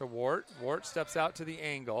 to Wart. Wart steps out to the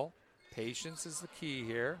angle. Patience is the key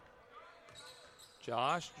here.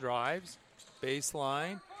 Josh drives.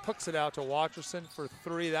 Baseline. Hooks it out to Watcherson for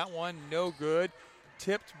 3. That one no good.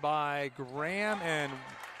 Tipped by Graham, and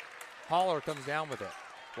Holler comes down with it.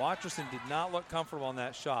 Watcherson did not look comfortable on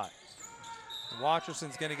that shot.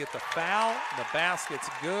 Watcherson's going to get the foul. The basket's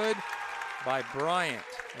good by Bryant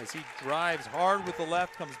as he drives hard with the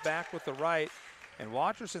left, comes back with the right, and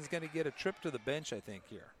Watcherson's going to get a trip to the bench, I think,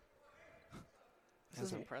 here. This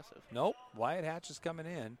is impressive. Nope, Wyatt Hatch is coming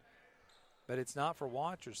in, but it's not for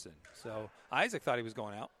Watcherson. So Isaac thought he was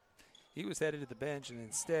going out. He was headed to the bench, and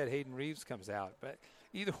instead Hayden Reeves comes out. But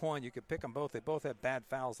either one, you could pick them both. They both had bad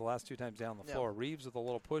fouls the last 2 times down the floor. Reeves with a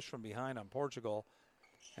little push from behind on Portugal,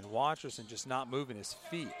 and Watcherson just not moving his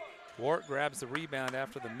feet. Wart grabs the rebound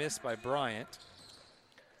after the miss by Bryant.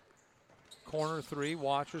 Corner 3,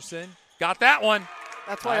 Watcherson. Got that one.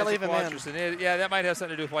 That's why I leave him in. Yeah, that might have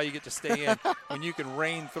something to do with why you get to stay in when you can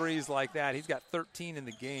rain threes like that. He's got 13 in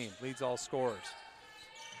the game, leads all scorers.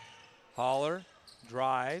 Holler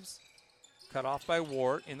drives. Cut off by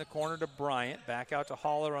Wart in the corner to Bryant. Back out to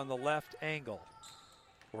Holler on the left angle.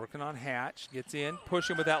 Working on Hatch. Gets in.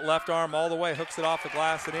 Pushing with that left arm all the way. Hooks it off the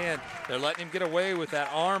glass and in. They're letting him get away with that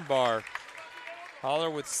arm bar. Holler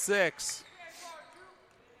with 6.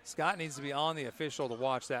 Scott needs to be on the official to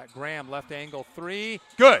watch that. Graham, left angle 3.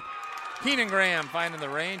 Good. Keenan Graham finding the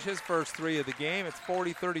range. His first 3 of the game. It's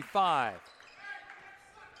 40-35.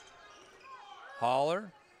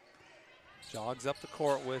 Holler jogs up the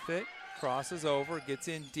court with it. Crosses over, gets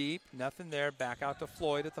in deep, nothing there. Back out to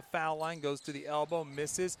Floyd at the foul line, goes to the elbow,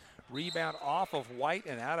 misses. Rebound off of White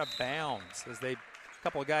and out of bounds as a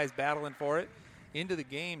couple of guys battling for it. Into the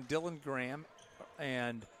game, Dylan Graham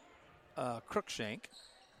and Crookshank.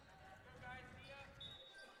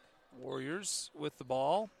 Warriors with the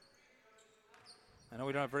ball. I know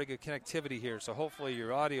we don't have very good connectivity here, so hopefully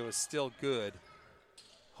your audio is still good.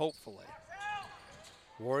 Hopefully.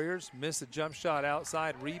 Warriors miss a jump shot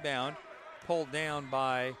outside, rebound. Pulled down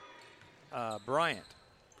by Bryant.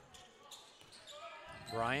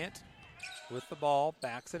 Bryant with the ball,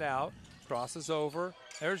 backs it out, crosses over.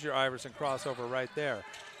 There's your Iverson crossover right there.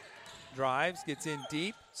 Drives, gets in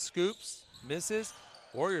deep, scoops, misses.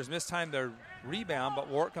 Warriors mistime their rebound, but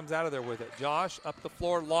Wart comes out of there with it. Josh up the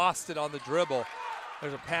floor, lost it on the dribble.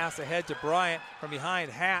 There's a pass ahead to Bryant from behind.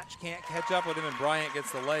 Hatch can't catch up with him, and Bryant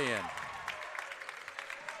gets the lay-in.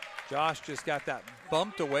 Josh just got that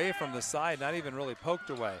bumped away from the side, not even really poked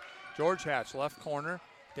away. George Hatch, left corner,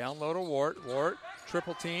 down low to Wart. Wart,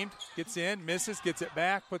 triple teamed, gets in, misses, gets it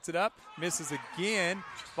back, puts it up, misses again.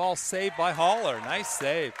 Ball saved by Holler. Nice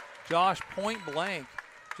save. Josh, point blank,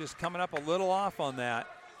 just coming up a little off on that.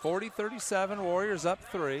 40-37, Warriors up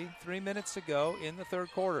 3. 3 minutes to go in the third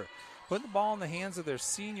quarter. Putting the ball in the hands of their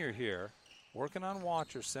senior here. Working on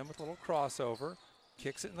Watcherson with a little crossover.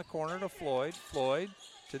 Kicks it in the corner to Floyd. Floyd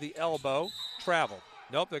to the elbow, traveled.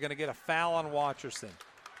 Nope, they're going to get a foul on Watcherson.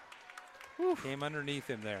 Came underneath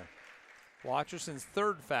him there. Watcherson's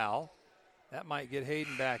 3rd foul. That might get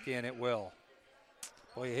Hayden back in. It will.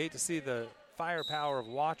 Boy, you hate to see the firepower of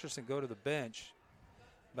Watcherson go to the bench.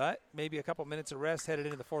 But maybe a couple minutes of rest headed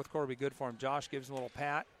into the fourth quarter will be good for him. Josh gives him a little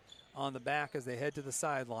pat on the back as they head to the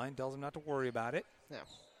sideline. Tells him not to worry about it. Yeah.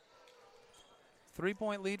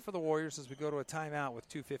 3-point lead for the Warriors as we go to a timeout with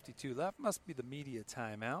 2:52 left. Must be the media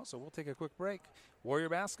timeout, so we'll take a quick break. Warrior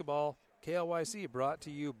basketball, KLYC, brought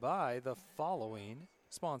to you by the following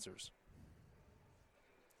sponsors.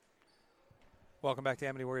 Welcome back to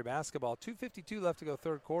Amity Warrior basketball. 2:52 left to go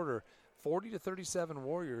third quarter. 40-37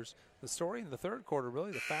 Warriors. The story in the third quarter,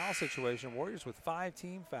 really the foul situation. Warriors with 5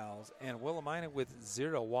 team fouls and Willamina with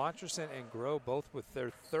 0. Watcherson and Groh both with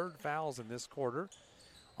their third fouls in this quarter.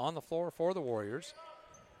 On the floor for the Warriors,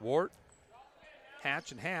 Wart,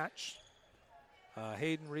 Hatch,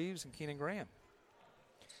 Hayden Reeves, and Keenan Graham.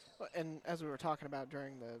 And as we were talking about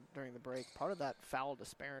during the break, part of that foul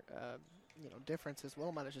difference is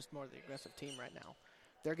Willamina is just more the aggressive team right now.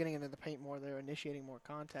 They're getting into the paint more. They're initiating more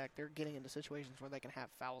contact. They're getting into situations where they can have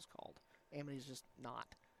fouls called. Amity's just not.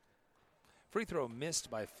 Free throw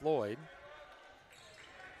missed by Floyd.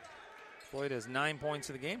 Floyd has 9 points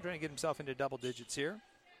in the game, trying to get himself into double digits here.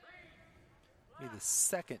 Be the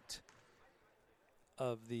second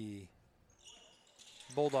of the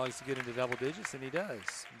Bulldogs to get into double digits, and he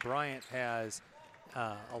does. Bryant has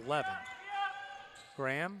 11.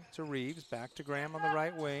 Graham to Reeves, back to Graham on the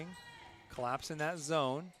right wing. Collapse in that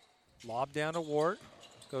zone. Lob down to Wart.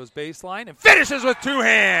 Goes baseline and finishes with 2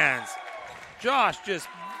 hands. Josh just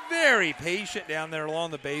very patient down there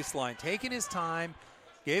along the baseline, taking his time,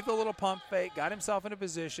 gave the little pump fake, got himself in a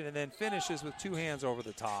position, and then finishes with 2 hands over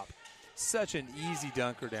the top. Such an easy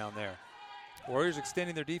dunker down there. Warriors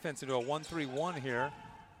extending their defense into a 1-3-1 here.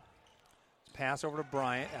 Pass over to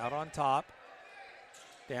Bryant, out on top.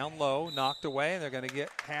 Down low, knocked away, and they're going to get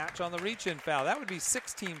Hatch on the reach-in foul. That would be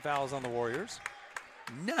 16 fouls on the Warriors.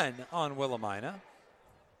 None on Willamina.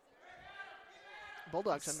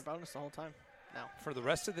 Bulldogs in the bonus the whole time now. For the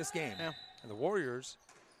rest of this game. Yeah. And the Warriors,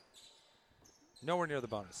 nowhere near the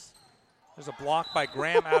bonus. There's a block by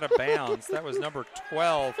Graham out of bounds. That was number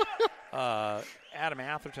 12, Adam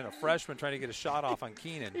Atherton, a freshman, trying to get a shot off on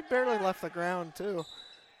Keenan. He barely left the ground, too.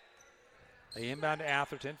 They inbound to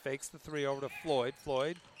Atherton, fakes the 3 over to Floyd.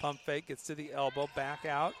 Floyd, pump fake, gets to the elbow, back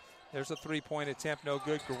out. There's a 3-point attempt, no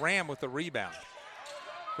good. Graham with the rebound.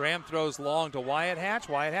 Graham throws long to Wyatt Hatch.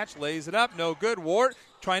 Wyatt Hatch lays it up, no good. Wart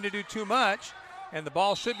trying to do too much, and the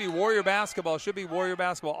ball should be Warrior basketball.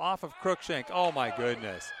 Off of Crookshank. Oh, my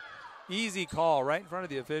goodness. Easy call right in front of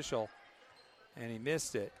the official, and he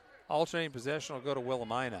missed it. Alternating possession will go to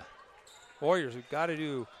Willamina. Warriors have got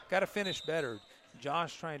to finish better.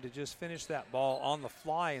 Josh trying to just finish that ball on the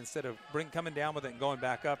fly instead of coming down with it and going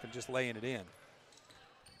back up and just laying it in.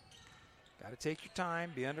 Got to take your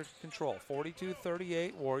time, be under control.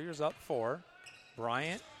 42-38, Warriors up 4.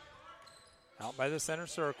 Bryant out by the center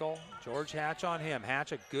circle. George Hatch on him.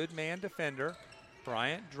 Hatch, a good man defender.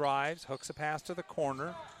 Bryant drives, hooks a pass to the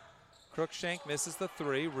corner. Crookshank misses the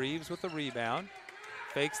 3. Reeves with the rebound.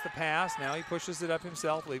 Fakes the pass. Now he pushes it up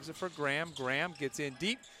himself, leaves it for Graham. Graham gets in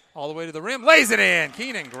deep, all the way to the rim, lays it in.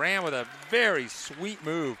 Keenan Graham with a very sweet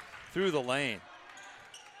move through the lane.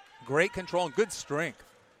 Great control and good strength.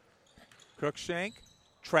 Crookshank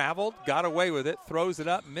traveled, got away with it, throws it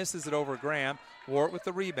up, misses it over Graham. Wart with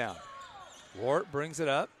the rebound. Wart brings it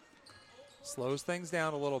up, slows things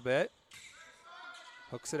down a little bit.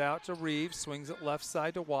 Hooks it out to Reeves, swings it left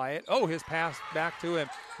side to Wyatt. Oh, his pass back to him.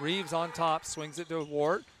 Reeves on top, swings it to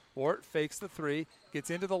Wart. Wart fakes the 3, gets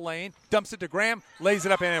into the lane, dumps it to Graham, lays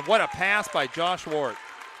it up in, and what a pass by Josh Wart.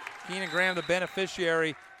 Keenan Graham, the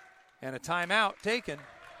beneficiary, and a timeout taken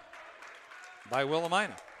by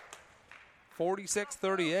Willamina.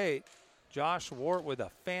 46-38. Josh Wart with a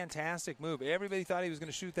fantastic move. Everybody thought he was going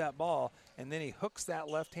to shoot that ball, and then he hooks that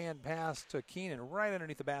left-hand pass to Keenan right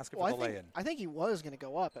underneath the basket for the lay-in. I think he was going to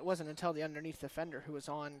go up. It wasn't until the underneath defender who was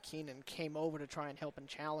on Keenan came over to try and help and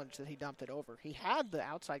challenge that he dumped it over. He had the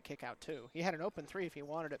outside kick out, too. He had an open 3 if he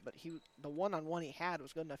wanted it, but the one-on-one he had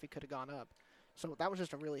was good enough he could have gone up. So that was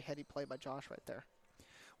just a really heady play by Josh right there.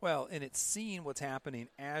 Well, and it's seeing what's happening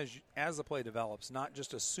as the play develops, not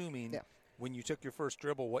just assuming when you took your first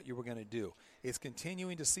dribble what you were going to do. It's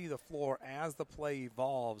continuing to see the floor as the play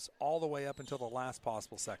evolves all the way up until the last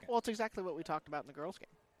possible second. Well, it's exactly what we talked about in the girls' game.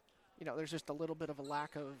 You know, there's just a little bit of a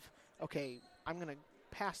lack of, okay, I'm going to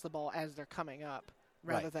pass the ball as they're coming up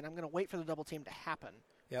rather than I'm going to wait for the double team to happen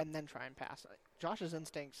and then try and pass. Josh's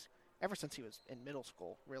instincts, ever since he was in middle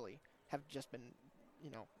school, really, have just been,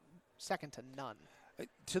 second to none.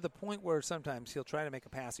 To the point where sometimes he'll try to make a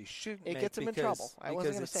pass he shouldn't make. It gets him in trouble. I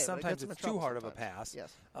wasn't going to say it, sometimes but it's too hard of a pass.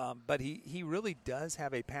 Yes. But he really does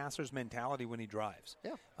have a passer's mentality when he drives.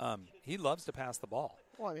 Yeah. He loves to pass the ball.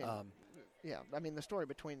 Well, I mean, yeah. I mean, the story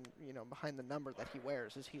behind the number that he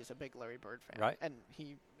wears is he's a big Larry Bird fan. Right. And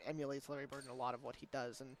he emulates Larry Bird in a lot of what he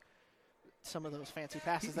does. And some of those fancy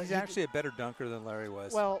passes. He's actually a better dunker than Larry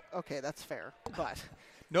was. Well, okay, that's fair. But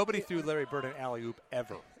nobody threw Larry Bird an alley-oop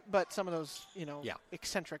ever. But some of those,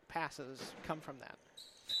 eccentric passes come from that.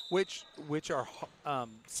 Which are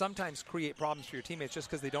sometimes create problems for your teammates just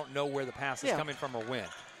because they don't know where the pass is coming from or when.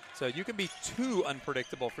 So you can be too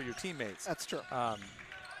unpredictable for your teammates. That's true.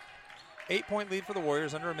 8-point lead for the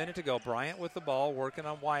Warriors, under a minute to go. Bryant with the ball, working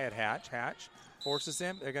on Wyatt Hatch. Hatch forces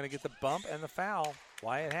him. They're going to get the bump and the foul.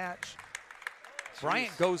 Wyatt Hatch. Jeez.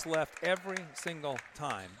 Bryant goes left every single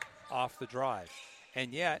time off the drive,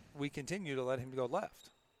 and yet we continue to let him go left.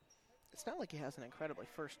 It's not like he has an incredibly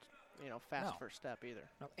fast first step either.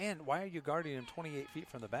 No. And why are you guarding him 28 feet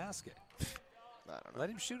from the basket? I don't know. Let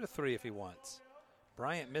him shoot a three if he wants.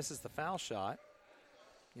 Bryant misses the foul shot.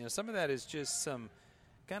 Some of that is just some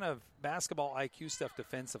kind of basketball IQ stuff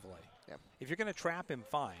defensively. Yep. If you're going to trap him,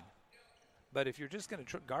 fine. But if you're just going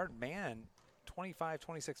to guard man 25,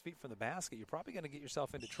 26 feet from the basket, you're probably going to get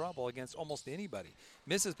yourself into trouble against almost anybody.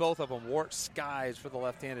 Misses both of them. Wart skies for the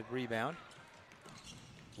left-handed rebound.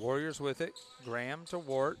 Warriors with it. Graham to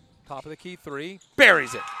Wart. Top of the key three.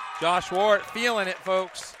 Buries it. Josh Wart feeling it,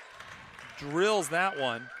 folks. Drills that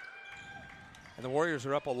one. And the Warriors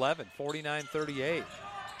are up 11, 49-38.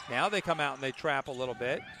 Now they come out and they trap a little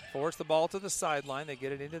bit. Force the ball to the sideline. They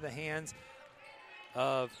get it into the hands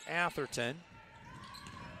of Atherton.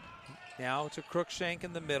 Now to Crookshank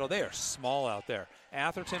in the middle. They are small out there.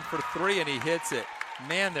 Atherton for three, and he hits it.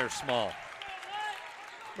 Man, they're small.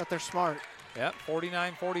 But they're smart. Yep,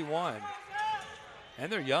 49-41.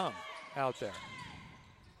 And they're young out there.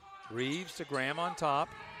 Reeves to Graham on top.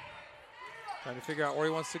 Trying to figure out where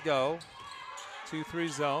he wants to go. 2-3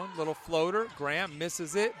 zone, little floater. Graham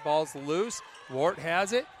misses it. Ball's loose. Wart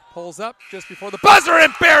has it. Pulls up just before the buzzer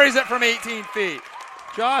and buries it from 18 feet.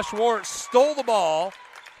 Josh Wart stole the ball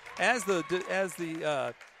as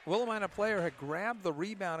the Willamina player had grabbed the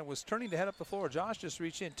rebound and was turning to head up the floor. Josh just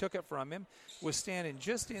reached in, took it from him, was standing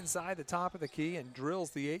just inside the top of the key and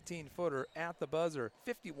drills the 18-footer at the buzzer.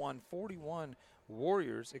 51-41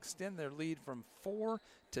 Warriors extend their lead from 4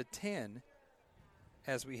 to 10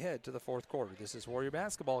 as we head to the fourth quarter. This is Warrior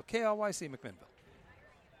Basketball, KLYC McMinnville.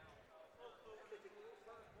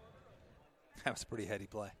 That was a pretty heady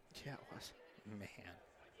play. Yeah, it was. Man.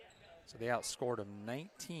 So they outscored them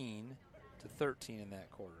 19-13 in that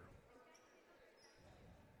quarter.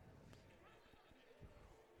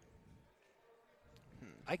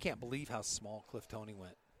 I can't believe how small Cliff Toney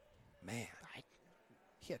went. Man.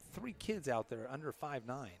 He had 3 kids out there under 5'9".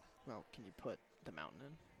 Well, can you put the mountain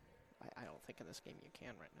in? I don't think in this game you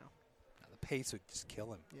can right now. The pace would just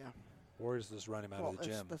kill him. Yeah. Warriors just run him out of the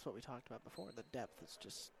gym. That's what we talked about before. The depth is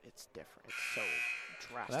just, it's different. It's so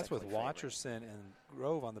drastically That's with favored. Watcherson and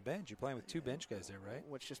Grove on the bench. You're playing with 2 bench guys there, right?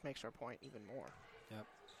 Which just makes our point even more. Yep.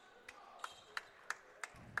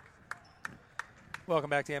 Welcome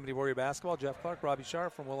back to Amity Warrior Basketball. Jeff Clark, Robbie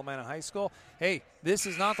Sharp from Willamina High School. Hey, this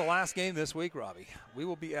is not the last game this week, Robbie. We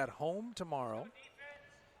will be at home tomorrow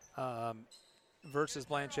versus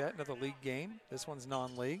Blanchette, another league game. This one's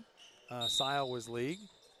non-league. Sile was league.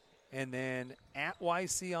 And then at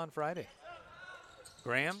YC on Friday.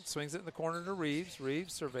 Graham swings it in the corner to Reeves.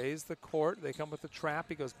 Reeves surveys the court. They come with the trap.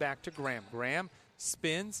 He goes back to Graham. Graham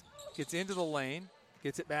spins, gets into the lane,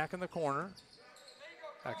 gets it back in the corner.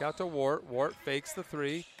 Back out to Wart. Wart fakes the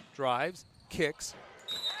three, drives, kicks.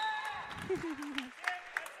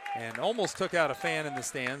 And almost took out a fan in the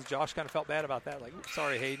stands. Josh kind of felt bad about that. Like, oops,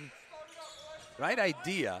 sorry, Hayden. Right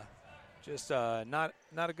idea. Just not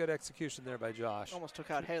a good execution there by Josh. Almost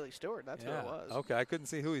took out Haley Stewart. That's who it was. Okay, I couldn't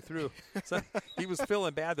see who he threw. So he was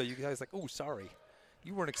feeling bad, though. You guys like, oh, sorry.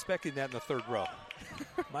 You weren't expecting that in the third row.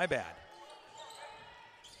 My bad.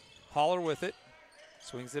 Holler with it.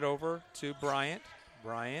 Swings it over to Bryant.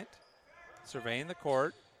 Bryant surveying the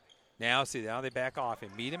court. Now they back off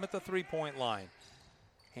him. Meet him at the three-point line.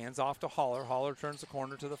 Hands off to Holler. Holler turns the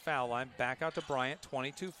corner to the foul line. Back out to Bryant.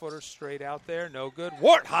 22-footer straight out there. No good.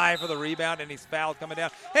 Wart high for the rebound, and he's fouled coming down.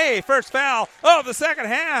 Hey, first foul of the second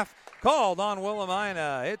half called on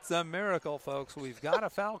Willamina. It's a miracle, folks. We've got a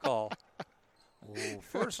foul call. Ooh,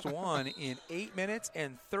 first one in 8 minutes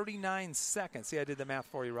and 39 seconds. See, I did the math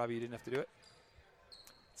for you, Robbie. You didn't have to do it.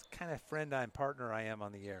 It's the kind of friend and partner I am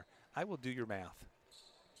on the air. I will do your math.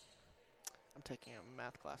 I'm taking a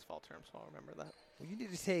math class fall term, so I'll remember that. What you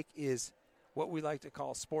need to take is what we like to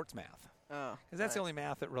call sports math. Oh, Because that's the only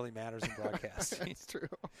math that really matters in broadcasting. That's true.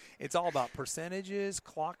 It's all about percentages,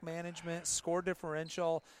 clock management, score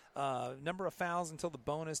differential, number of fouls until the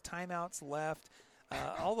bonus, timeouts left,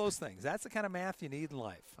 all those things. That's the kind of math you need in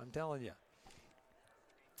life, I'm telling you.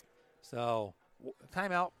 So,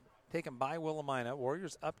 timeout taken by Willamina.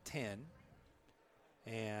 Warriors up 10.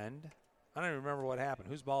 And I don't even remember what happened.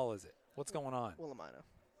 Whose ball is it? What's going on? Willamina.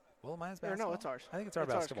 Willamina's Or basketball? no, it's ours. I think it's our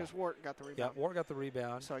basketball. Because Wart got the Yeah, rebound. Wart got the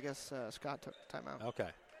rebound. So I guess Scott took the timeout. Okay.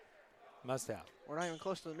 Must have. We're not even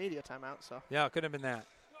close to the media timeout, so Yeah, it could have been that.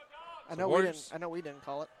 I So know Warriors- we didn't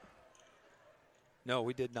call it. No,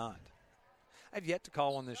 we did not. I've yet to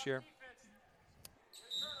call one this year.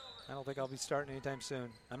 I don't think I'll be starting anytime soon.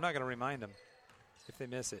 I'm not going to remind them if they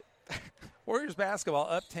miss it. Warriors basketball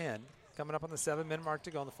up 10, coming up on the 7-minute mark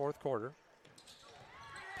to go in the fourth quarter.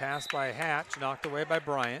 Pass by Hatch, knocked away by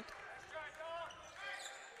Bryant.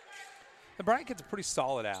 And Bryant gets a pretty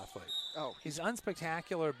solid athlete. Oh, He's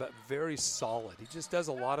unspectacular, but very solid. He just does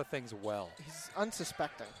a lot of things well. he's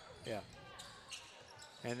unsuspecting. Yeah.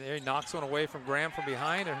 And there he knocks one away from Graham from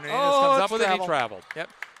behind, and Hernandez Oh, comes it's up with it, and he travel. traveled. Yep.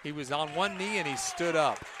 He was on one knee, and he stood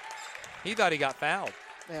up. He thought he got fouled.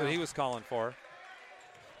 Yeah. That's what he was calling for.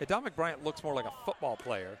 Yeah, Dominic Bryant looks more like a football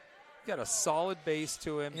player. He got a solid base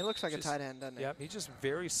to him. He looks like Just- a tight end, doesn't he? Yep, he's just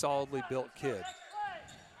very solidly built kid.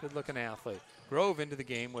 Good-looking athlete. Grove into the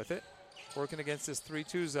game with it, working against this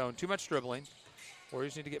 3-2 zone. Too much dribbling.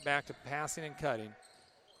 Warriors need to get back to passing and cutting.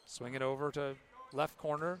 Swing it over to left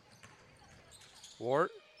corner.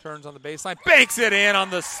 Wart turns on the baseline, banks it in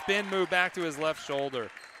on the spin move back to his left shoulder.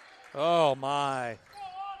 Oh, my.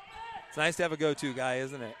 It's nice to have a go-to guy,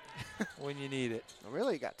 isn't it, when you need it.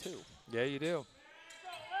 Really, got two. Yeah, you do.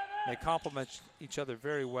 They complement each other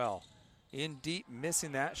very well. In deep,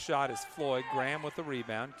 missing that shot is Floyd. Graham with the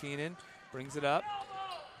rebound. Keenan brings it up,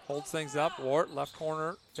 holds things up. Wart, left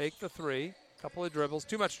corner, fake the three. Couple of dribbles,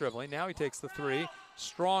 too much dribbling. Now he takes the three.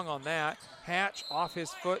 Strong on that. Hatch off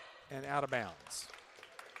his foot and out of bounds.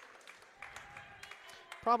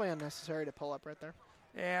 Probably unnecessary to pull up right there.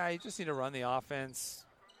 Yeah, you just need to run the offense.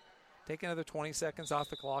 Take another 20 seconds off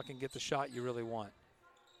the clock and get the shot you really want.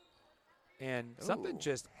 And something Ooh.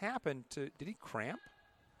 just happened to, did he cramp?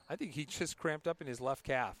 I think he just cramped up in his left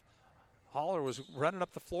calf. Holler was running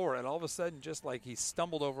up the floor, and all of a sudden, just like he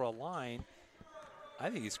stumbled over a line, I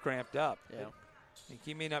think he's cramped up. Yeah. I think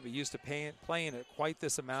he may not be used to playing at quite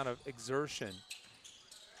this amount of exertion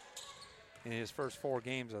in his first 4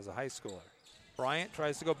 games as a high schooler. Bryant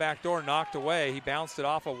tries to go back door, knocked away. He bounced it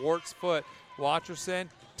off of Wart's foot. Watcherson,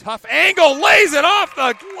 tough angle, lays it off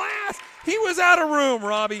the glass. He was out of room,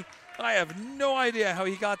 Robbie. I have no idea how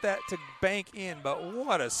he got that to bank in, but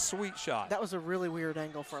what a sweet shot. That was a really weird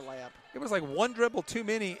angle for a layup. It was like one dribble too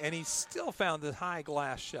many, and he still found the high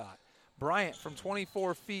glass shot. Bryant from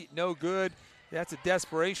 24 feet, no good. That's a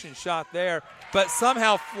desperation shot there. But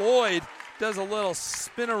somehow Floyd does a little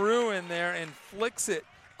spinaroo in there and flicks it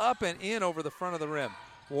up and in over the front of the rim.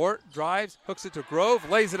 Wart drives, hooks it to Grove,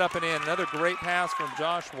 lays it up and in. Another great pass from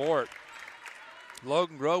Josh Wart.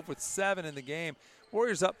 Logan Grove with 7 in the game.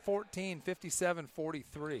 Warriors up 14,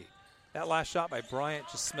 57-43. That last shot by Bryant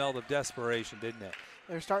just smelled of desperation, didn't it?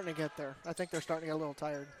 They're starting to get there. I think they're starting to get a little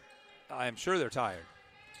tired. I am sure they're tired.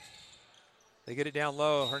 They get it down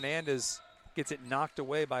low. Hernandez gets it knocked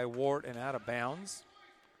away by Wart and out of bounds.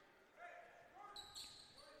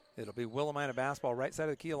 It'll be Willamina basketball right side of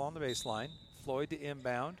the key along the baseline. Floyd to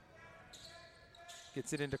inbound.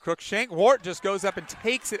 Gets it into Crookshank. Wart just goes up and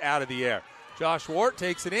takes it out of the air. Josh Wart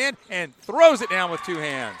takes it in and throws it down with 2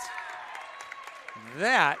 hands.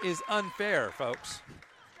 That is unfair, folks.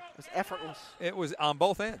 It was effortless. It was on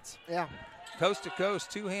both ends. Yeah. Coast to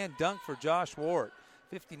coast, 2-hand dunk for Josh Wart.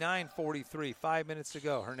 59-43, 5 minutes to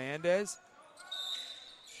go. Hernandez.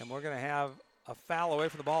 And we're going to have a foul away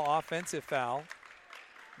from the ball, offensive foul.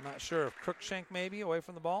 I'm not sure if Crookshank maybe away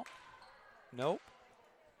from the ball. Nope.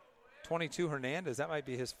 22 Hernandez, that might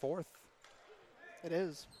be his 4th. It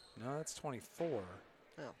is. No, that's 24.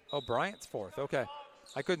 Yeah. Oh, Bryant's 4th. Okay.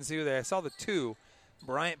 I couldn't see who they. I saw the 2.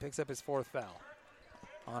 Bryant picks up his 4th foul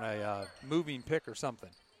on a moving pick or something.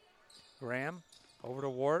 Graham over to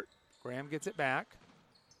Wart. Graham gets it back.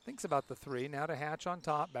 Thinks about the 3. Now to Hatch on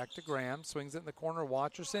top. Back to Graham. Swings it in the corner.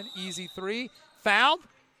 Watcherson. Easy 3. Fouled.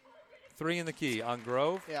 3 in the key on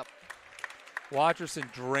Grove. Yep.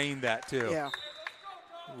 Watcherson drained that too. Yeah.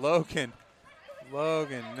 Logan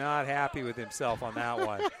not happy with himself on that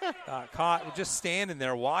one. Caught just standing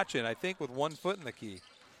there watching, I think, with 1 foot in the key.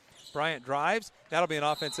 Bryant drives. That'll be an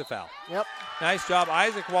offensive foul. Yep. Nice job.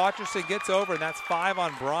 Isaac Watcherson gets over, and that's 5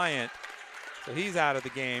 on Bryant. So he's out of the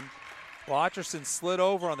game. Watcherson slid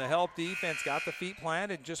over on the help defense, got the feet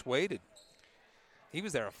planted, and just waited. He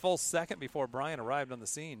was there a full second before Brian arrived on the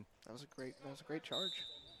scene. That was a great charge.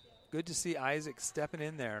 Good to see Isaac stepping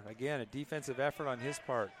in there. Again, a defensive effort on his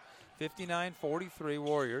part. 59-43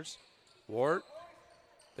 Warriors. Wart,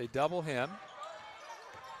 they double him.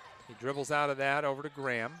 He dribbles out of that over to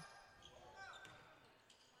Graham.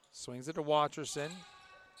 Swings it to Watcherson.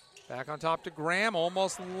 Back on top to Graham.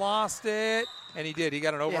 Almost lost it. And he did. He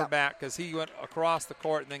got an over and back because he went across the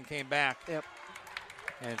court and then came back. Yep.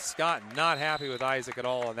 And Scott not happy with Isaac at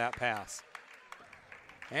all on that pass.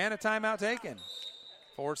 And a timeout taken.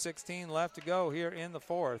 4:16 left to go here in the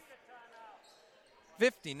fourth.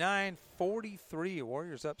 59-43.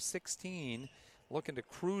 Warriors up 16. Looking to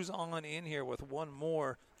cruise on in here with one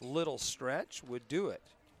more little stretch. Would do it.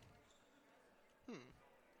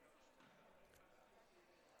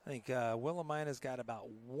 I think Willamina's got about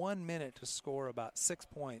 1 minute to score about 6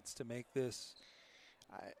 points to make this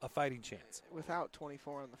a fighting chance. Without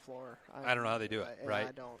 24 on the floor. I don't know how they do it, right?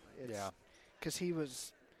 I don't. Yeah. Because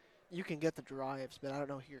you can get the drives, but I don't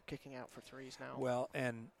know who you're kicking out for threes now. Well,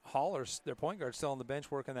 and Hollers, their point guard, still on the bench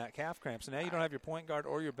working that calf cramp. So now you don't have your point guard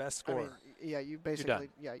or your best scorer. You basically,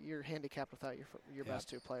 you're handicapped without your best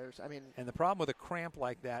two players. And the problem with a cramp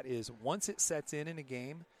like that is once it sets in a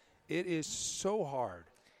game, it is so hard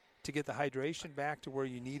to get the hydration back to where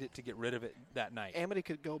you need it to get rid of it that night. Amity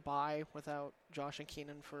could go by without Josh and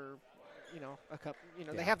Keenan for, a couple.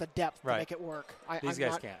 They have the depth to make it work. These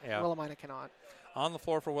guys can't. Yeah. Willamina cannot. On the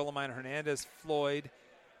floor for Willamina, Hernandez, Floyd,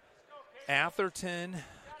 Atherton,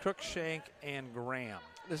 Cruikshank, and Graham.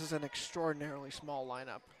 This is an extraordinarily small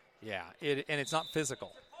lineup. Yeah, and it's not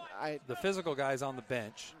physical. The physical guy's on the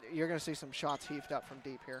bench. You're going to see some shots heaved up from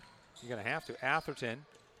deep here. You're going to have to. Atherton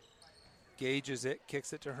gauges it,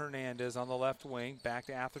 kicks it to Hernandez on the left wing. Back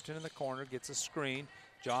to Atherton in the corner, gets a screen.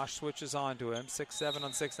 Josh switches on to him. 6'7"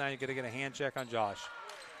 on 6'9". You're going to get a hand check on Josh.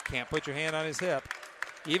 Can't put your hand on his hip.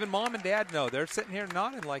 Even mom and dad know. They're sitting here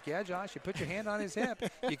nodding like, yeah, Josh, you put your hand on his hip.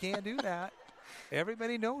 You can't do that.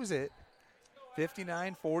 Everybody knows it.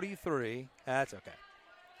 59-43. That's okay.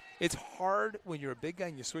 It's hard when you're a big guy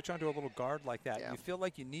and you switch onto a little guard like that. Yeah. You feel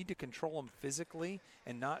like you need to control him physically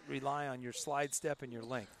and not rely on your slide step and your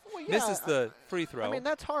length. Well, Misses the free throw.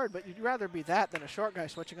 That's hard, but you'd rather be that than a short guy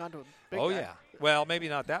switching onto a big guy. Oh, yeah. Well, maybe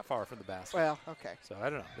not that far from the basket. Well, okay. So,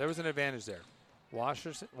 I don't know. There was an advantage there.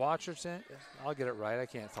 Watcherson, I'll get it right. I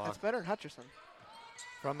can't talk. That's better than Hutcherson.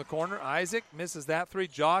 From the corner, Isaac misses that three.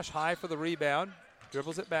 Josh high for the rebound.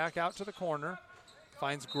 Dribbles it back out to the corner.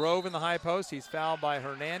 Finds Grove in the high post. He's fouled by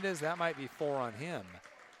Hernandez. That might be 4 on him.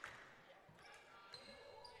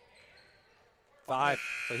 5.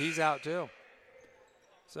 So he's out too.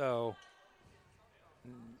 So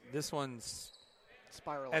this one's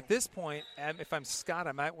spiraling. At this point, if I'm Scott,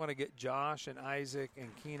 I might want to get Josh and Isaac and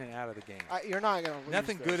Keenan out of the game. You're not going to lose.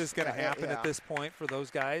 Nothing good is going to happen at this point for those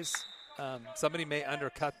guys. Somebody may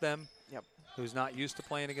undercut them who's not used to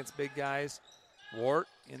playing against big guys. Wart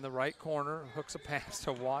in the right corner, hooks a pass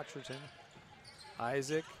to Watcherton.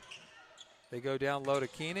 Isaac, they go down low to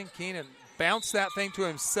Keenan. Keenan bounced that thing to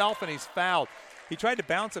himself, and he's fouled. He tried to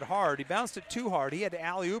bounce it hard. He bounced it too hard. He had to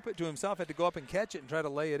alley-oop it to himself, had to go up and catch it and try to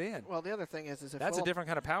lay it in. Well, the other thing is if that's a different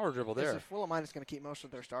kind of power dribble there. If Willamina is going to keep most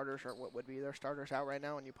of their starters, or what would be their starters, out right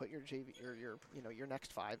now, and you put your your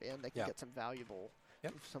next 5 in, they can get some valuable.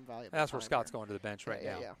 That's where Scott's going to the bench right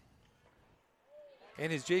now. Yeah.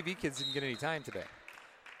 And his JV kids didn't get any time today.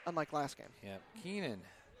 Unlike last game. Yeah. Keenan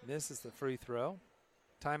misses the free throw.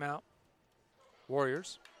 Timeout.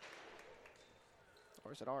 Warriors.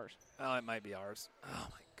 Or is it ours? Oh, it might be ours. Oh,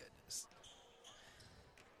 my goodness.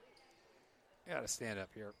 I got to stand up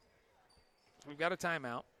here. We've got a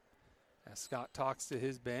timeout as Scott talks to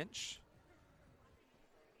his bench.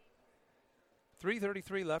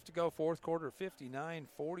 3:33 left to go, fourth quarter,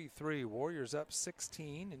 59-43. Warriors up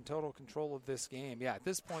 16 in total control of this game. Yeah, at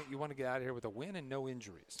this point, you want to get out of here with a win and no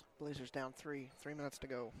injuries. Blazers down 3. 3 minutes to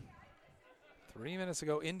go. 3 minutes to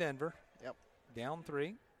go in Denver. Yep. Down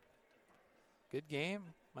 3. Good game.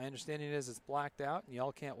 My understanding is it's blacked out and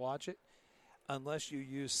y'all can't watch it unless you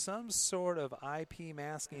use some sort of IP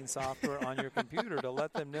masking software on your computer to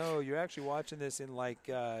let them know you're actually watching this in like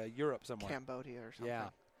Europe somewhere. Cambodia or something. Yeah.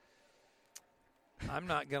 I'm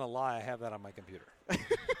not going to lie. I have that on my computer.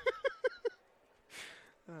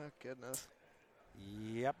 Oh, goodness.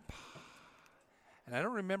 Yep. And I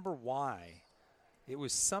don't remember why. It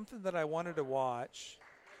was something that I wanted to watch.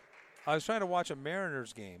 I was trying to watch a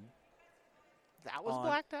Mariners game. That was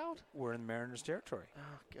blacked out? We're in Mariners territory.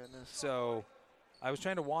 Oh, goodness. So I was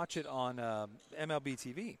trying to watch it on MLB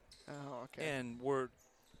TV. Oh, okay. And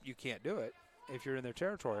you can't do it. if you're in their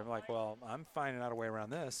territory. I'm like, well, I'm finding out a way around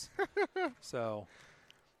this. So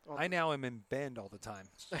Well, I now am in Bend all the time.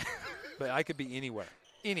 But I could be anywhere.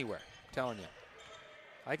 Anywhere. I'm telling you.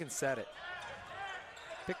 I can set it.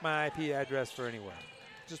 Pick my IP address for anywhere.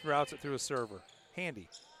 Just routes it through a server. Handy.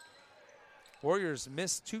 Warriors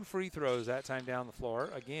missed 2 free throws that time down the floor.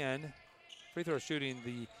 Again, free throw shooting,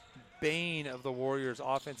 the bane of the Warriors'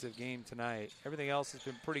 offensive game tonight. Everything else has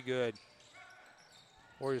been pretty good.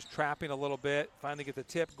 Warriors trapping a little bit. Finally get the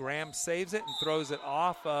tip. Graham saves it and throws it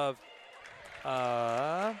off of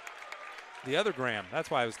the other Graham.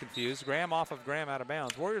 That's why I was confused. Graham off of Graham out of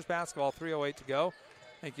bounds. Warriors basketball, 3:08 to go.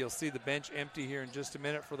 I think you'll see the bench empty here in just a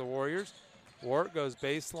minute for the Warriors. Wart goes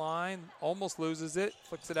baseline, almost loses it,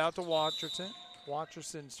 flicks it out to Watcherson.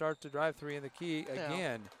 Watcherson starts to drive 3 in the key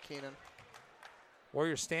again. Keenan.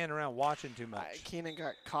 Warriors standing around watching too much. Keenan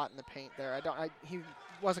got caught in the paint there. He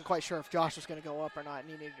wasn't quite sure if Josh was going to go up or not,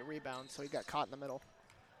 and he needed a rebound, so he got caught in the middle.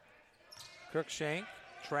 Crookshank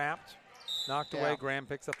trapped, knocked away. Graham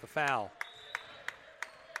picks up the foul.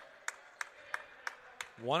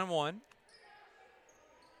 1-1.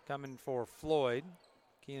 Coming for Floyd.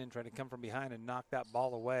 Keenan trying to come from behind and knock that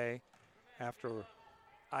ball away after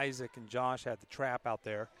Isaac and Josh had the trap out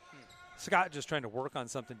there. Scott just trying to work on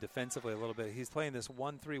something defensively a little bit. He's playing this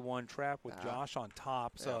 1-3-1 trap with Josh on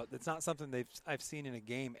top, so it's not something I've seen in a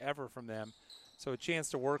game ever from them. So a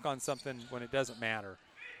chance to work on something when it doesn't matter.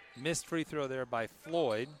 Missed free throw there by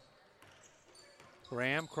Floyd.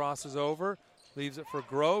 Graham crosses over, leaves it for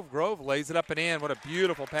Grove. Grove lays it up and in. What a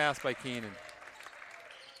beautiful pass by Keenan.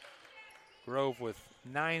 Grove with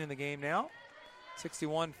 9 in the game now.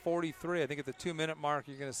 61-43. I think at the 2-minute mark,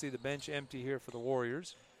 you're going to see the bench empty here for the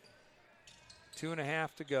Warriors.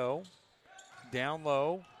 2.5 to go. Down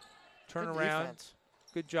low. Turn around. Defense.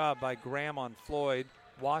 Good job by Graham on Floyd.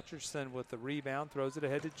 Watcherson with the rebound. Throws it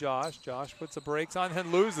ahead to Josh. Josh puts the brakes on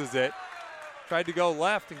and loses it. Tried to go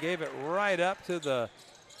left and gave it right up to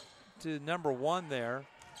number 1 there.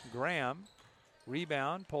 Graham.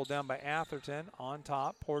 Rebound pulled down by Atherton. On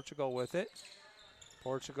top. Portugal with it.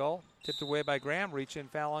 Portugal tipped away by Graham. Reach in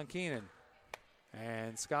foul on Keenan.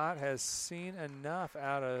 And Scott has seen enough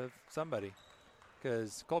out of somebody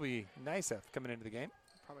because Colby Niceth coming into the game.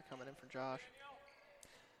 Probably coming in for Josh.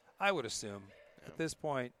 I would assume. At this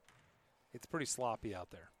point, it's pretty sloppy out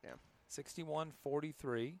there. Yeah.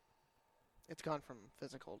 61-43. It's gone from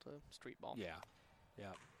physical to street ball. Yeah.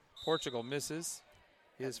 Portugal misses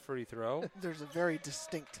his free throw. There's a very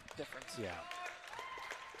distinct difference. Yeah.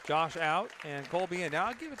 Josh out and Colby in. Now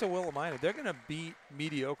I'll give it to Willamina. They're going to beat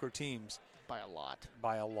mediocre teams. By a lot.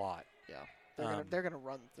 Yeah. They're gonna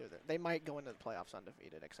run through there. They might go into the playoffs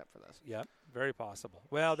undefeated except for this. Yep, very possible.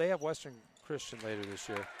 Well, they have Western Christian later this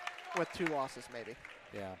year. With 2 losses maybe.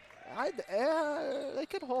 Yeah. They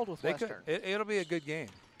could hold with Western. It'll be a good game.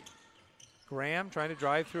 Graham trying to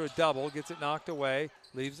drive through a double, gets it knocked away,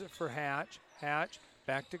 leaves it for Hatch. Hatch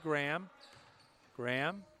back to Graham.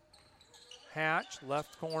 Graham. Hatch,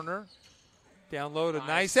 left corner. Down low to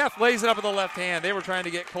Niceth, lays it up with the left hand. They were trying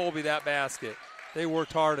to get Colby that basket. They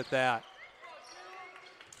worked hard at that.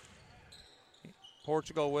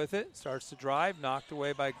 Portugal with it, starts to drive, knocked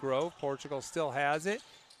away by Grove. Portugal still has it.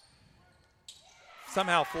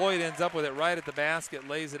 Somehow Floyd ends up with it right at the basket,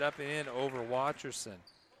 lays it up and in over Watcherson.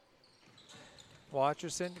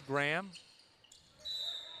 Watcherson, Graham.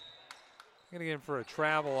 I'm going to get him for a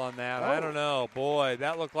travel on that. I don't know. Boy,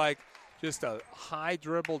 that looked like just a high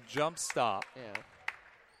dribble jump stop. Yeah.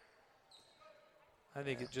 I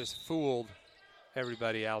think it just fooled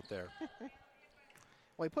everybody out there.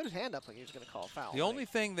 Well, he put his hand up like he was going to call a foul. The only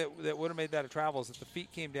thing that would have made that a travel is that the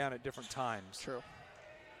feet came down at different times. True.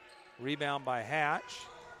 Rebound by Hatch.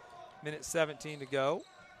 Minute 17 to go.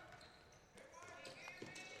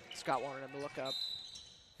 Scott wanted him to look up.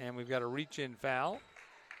 And we've got a reach-in foul.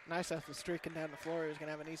 Niceth was streaking down the floor. He was going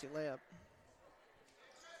to have an easy layup.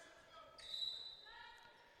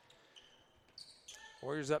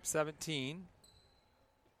 Warriors up 17.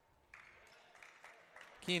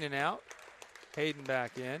 Keenan out. Hayden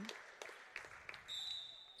back in. In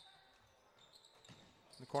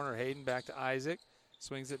the corner, Hayden back to Isaac.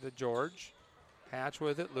 Swings it to George. Hatch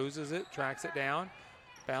with it, loses it, tracks it down.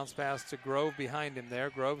 Bounce pass to Grove behind him there.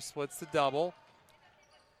 Grove splits the double.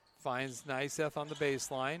 Finds Niceth on the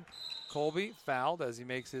baseline. Colby fouled as he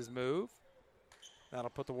makes his move. That'll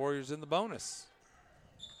put the Warriors in the bonus.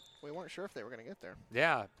 We weren't sure if they were going to get there.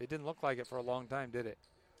 Yeah, it didn't look like it for a long time, did it?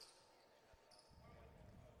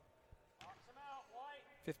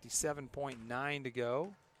 57.9 to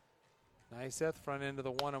go. Niceth, front end of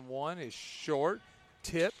the 1-on-1 is short,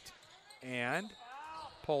 tipped, and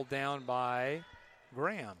pulled down by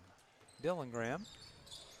Graham. Dylan Graham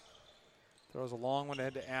throws a long one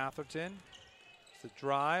ahead to Atherton. It's a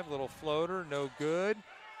drive, little floater, no good.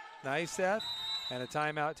 Nice set. And a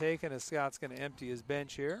timeout taken as Scott's going to empty his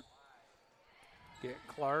bench here. Get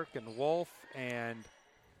Clark and Wolf and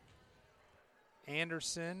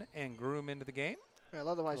Anderson and Groom into the game. Well,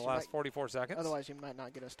 otherwise, the last 44 seconds. Otherwise, you might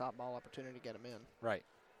not get a stop ball opportunity to get him in. Right.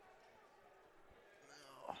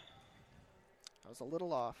 I was a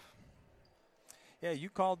little off. Yeah, you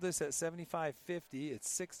called this at 75-50. It's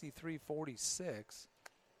 63-46.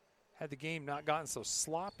 Had the game not gotten so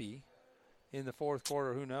sloppy in the fourth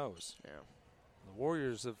quarter, who knows? Yeah. The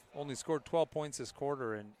Warriors have only scored 12 points this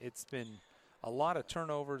quarter, and it's been a lot of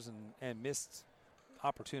turnovers and missed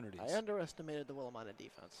opportunities. I underestimated the Willamina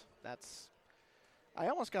defense. I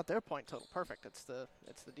almost got their point total perfect. It's the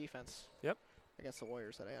defense. Yep. Against the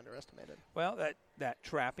Warriors that I underestimated. Well, that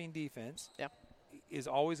trapping defense is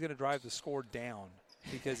always going to drive the score down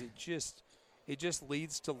because it just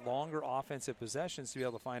leads to longer offensive possessions to be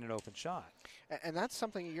able to find an open shot. And that's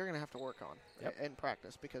something you're going to have to work on in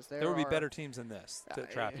practice because there will be better teams than this to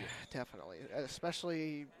trap you. Definitely,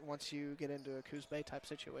 especially once you get into a Coos Bay type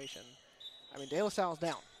situation. I mean, De La Salle's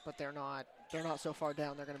down, but they're not so far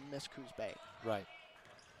down they're going to miss Coos Bay. Right.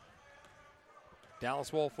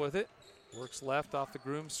 Dallas Wolf with it. Works left off the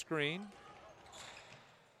Groom screen.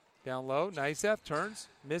 Down low. Nicef turns.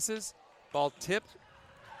 Misses. Ball tipped.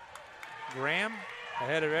 Graham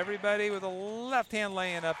ahead of everybody with a left hand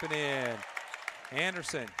laying up and in.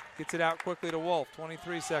 Anderson gets it out quickly to Wolf.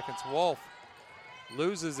 23 seconds. Wolf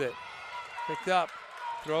loses it. Picked up.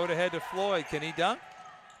 Throw it ahead to Floyd. Can he dunk?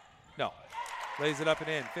 No. Lays it up and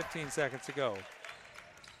in. 15 seconds to go.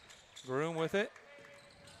 Groom with it.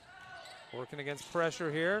 Working against pressure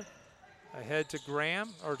here. Ahead to Graham,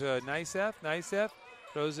 or to Nicef. Nicef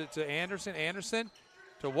throws it to Anderson. Anderson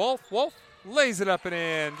to Wolf. Wolf lays it up and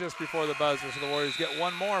in just before the buzzer. So the Warriors get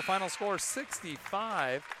one more. Final score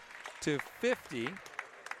 65-50.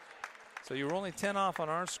 So you were only 10 off on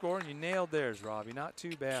our score, and you nailed theirs, Robbie. Not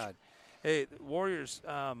too bad. Hey, the Warriors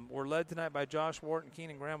were led tonight by Josh Wart and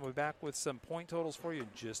Keenan Graham. We'll be back with some point totals for you in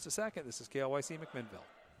just a second. This is KLYC McMinnville.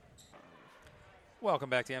 Welcome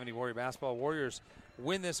back to Amity Warrior Basketball. Warriors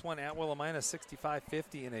win this one at Willamina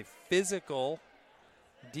 65-50 in a physical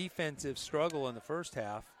defensive struggle in the first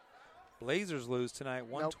half. Blazers lose tonight.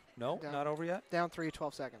 Nope. Not over yet? Down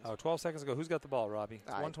 12 seconds. Oh, 12 seconds ago. Who's got the ball, Robbie?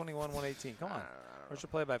 It's 121-118. Come on. Where's your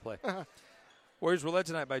play-by-play? Warriors were led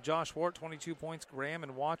tonight by Josh Wart, 22 points. Graham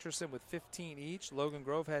and Watcherson with 15 each. Logan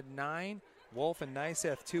Grove had 9. Wolf and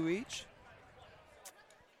Niceth 2 each.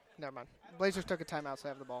 Never mind. Blazers took a timeout to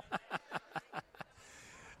have the ball.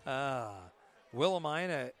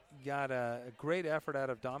 Willamina got a great effort out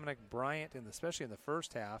of Dominic Bryant, especially in the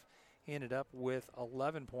first half. He ended up with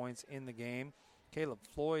 11 points in the game. Caleb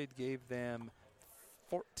Floyd gave them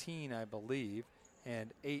 14, I believe,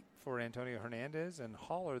 and 8 for Antonio Hernandez. And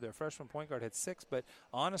Haller, their freshman point guard, had 6. But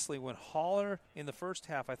honestly, when Haller in the first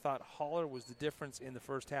half, I thought Haller was the difference in the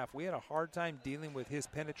first half. We had a hard time dealing with his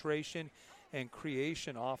penetration and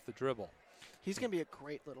creation off the dribble. He's going to be a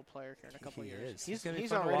great little player here in a couple of years. He's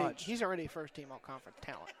already first team all conference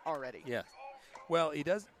talent already. Yeah. Well, he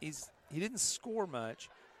didn't score much,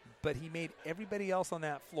 but he made everybody else on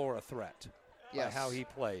that floor a threat by how he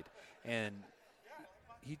played. And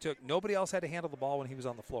nobody else had to handle the ball when he was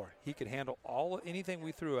on the floor. He could handle anything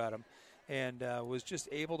we threw at him, and was just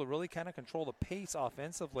able to really kind of control the pace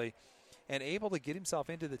offensively and able to get himself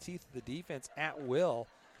into the teeth of the defense at will.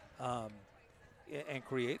 And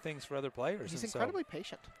create things for other players. He's incredibly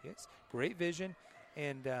patient. Yes, great vision,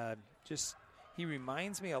 and he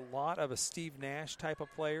reminds me a lot of a Steve Nash type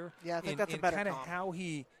of player. Yeah, I think that's a better kind of how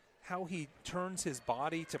he turns his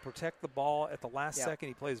body to protect the ball at the last second.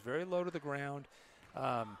 He plays very low to the ground.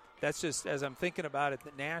 That's just, as I'm thinking about it,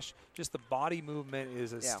 that Nash, just the body movement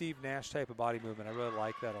is a Steve Nash type of body movement. I really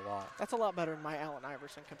like that a lot. That's a lot better than my Allen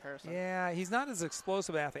Iverson comparison. Yeah, he's not as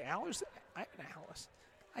explosive an athlete.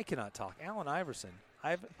 I cannot talk. Allen Iverson.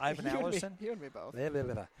 Ivan Allerson. You and me both.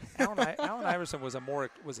 Allen Iverson was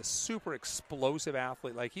a super explosive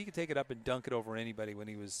athlete. Like, he could take it up and dunk it over anybody when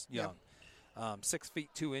he was young. 6 feet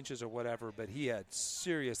 2 inches or whatever, but he had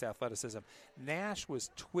serious athleticism. Nash was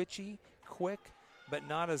twitchy, quick, but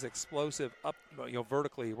not as explosive up,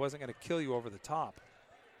 vertically. He wasn't going to kill you over the top.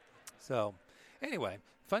 So, anyway,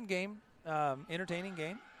 fun game, entertaining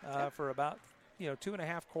game for about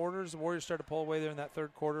 2.5 quarters. The Warriors started to pull away there in that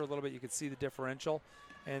third quarter a little bit. You could see the differential.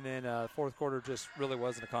 And then fourth quarter just really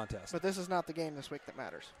wasn't a contest. But this is not the game this week that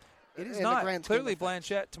matters. It is not. Clearly,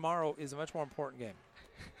 Blanchette tomorrow is a much more important game.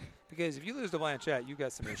 Because if you lose to Blanchette, you've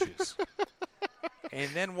got some issues. And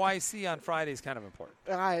then YC on Friday is kind of important.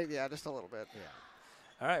 Yeah, just a little bit. Yeah.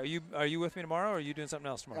 All right. Are you with me tomorrow, or are you doing something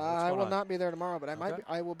else tomorrow? I will not be there tomorrow, but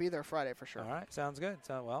I will be there Friday for sure. All right. Sounds good.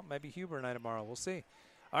 So, well, maybe Huber and I tomorrow. We'll see.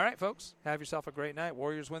 All right, folks. Have yourself a great night.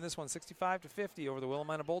 Warriors win this one 65-50 over the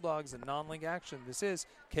Willamina Bulldogs in non-league action. This is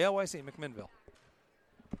KLYC McMinnville.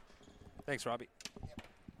 Thanks, Robbie.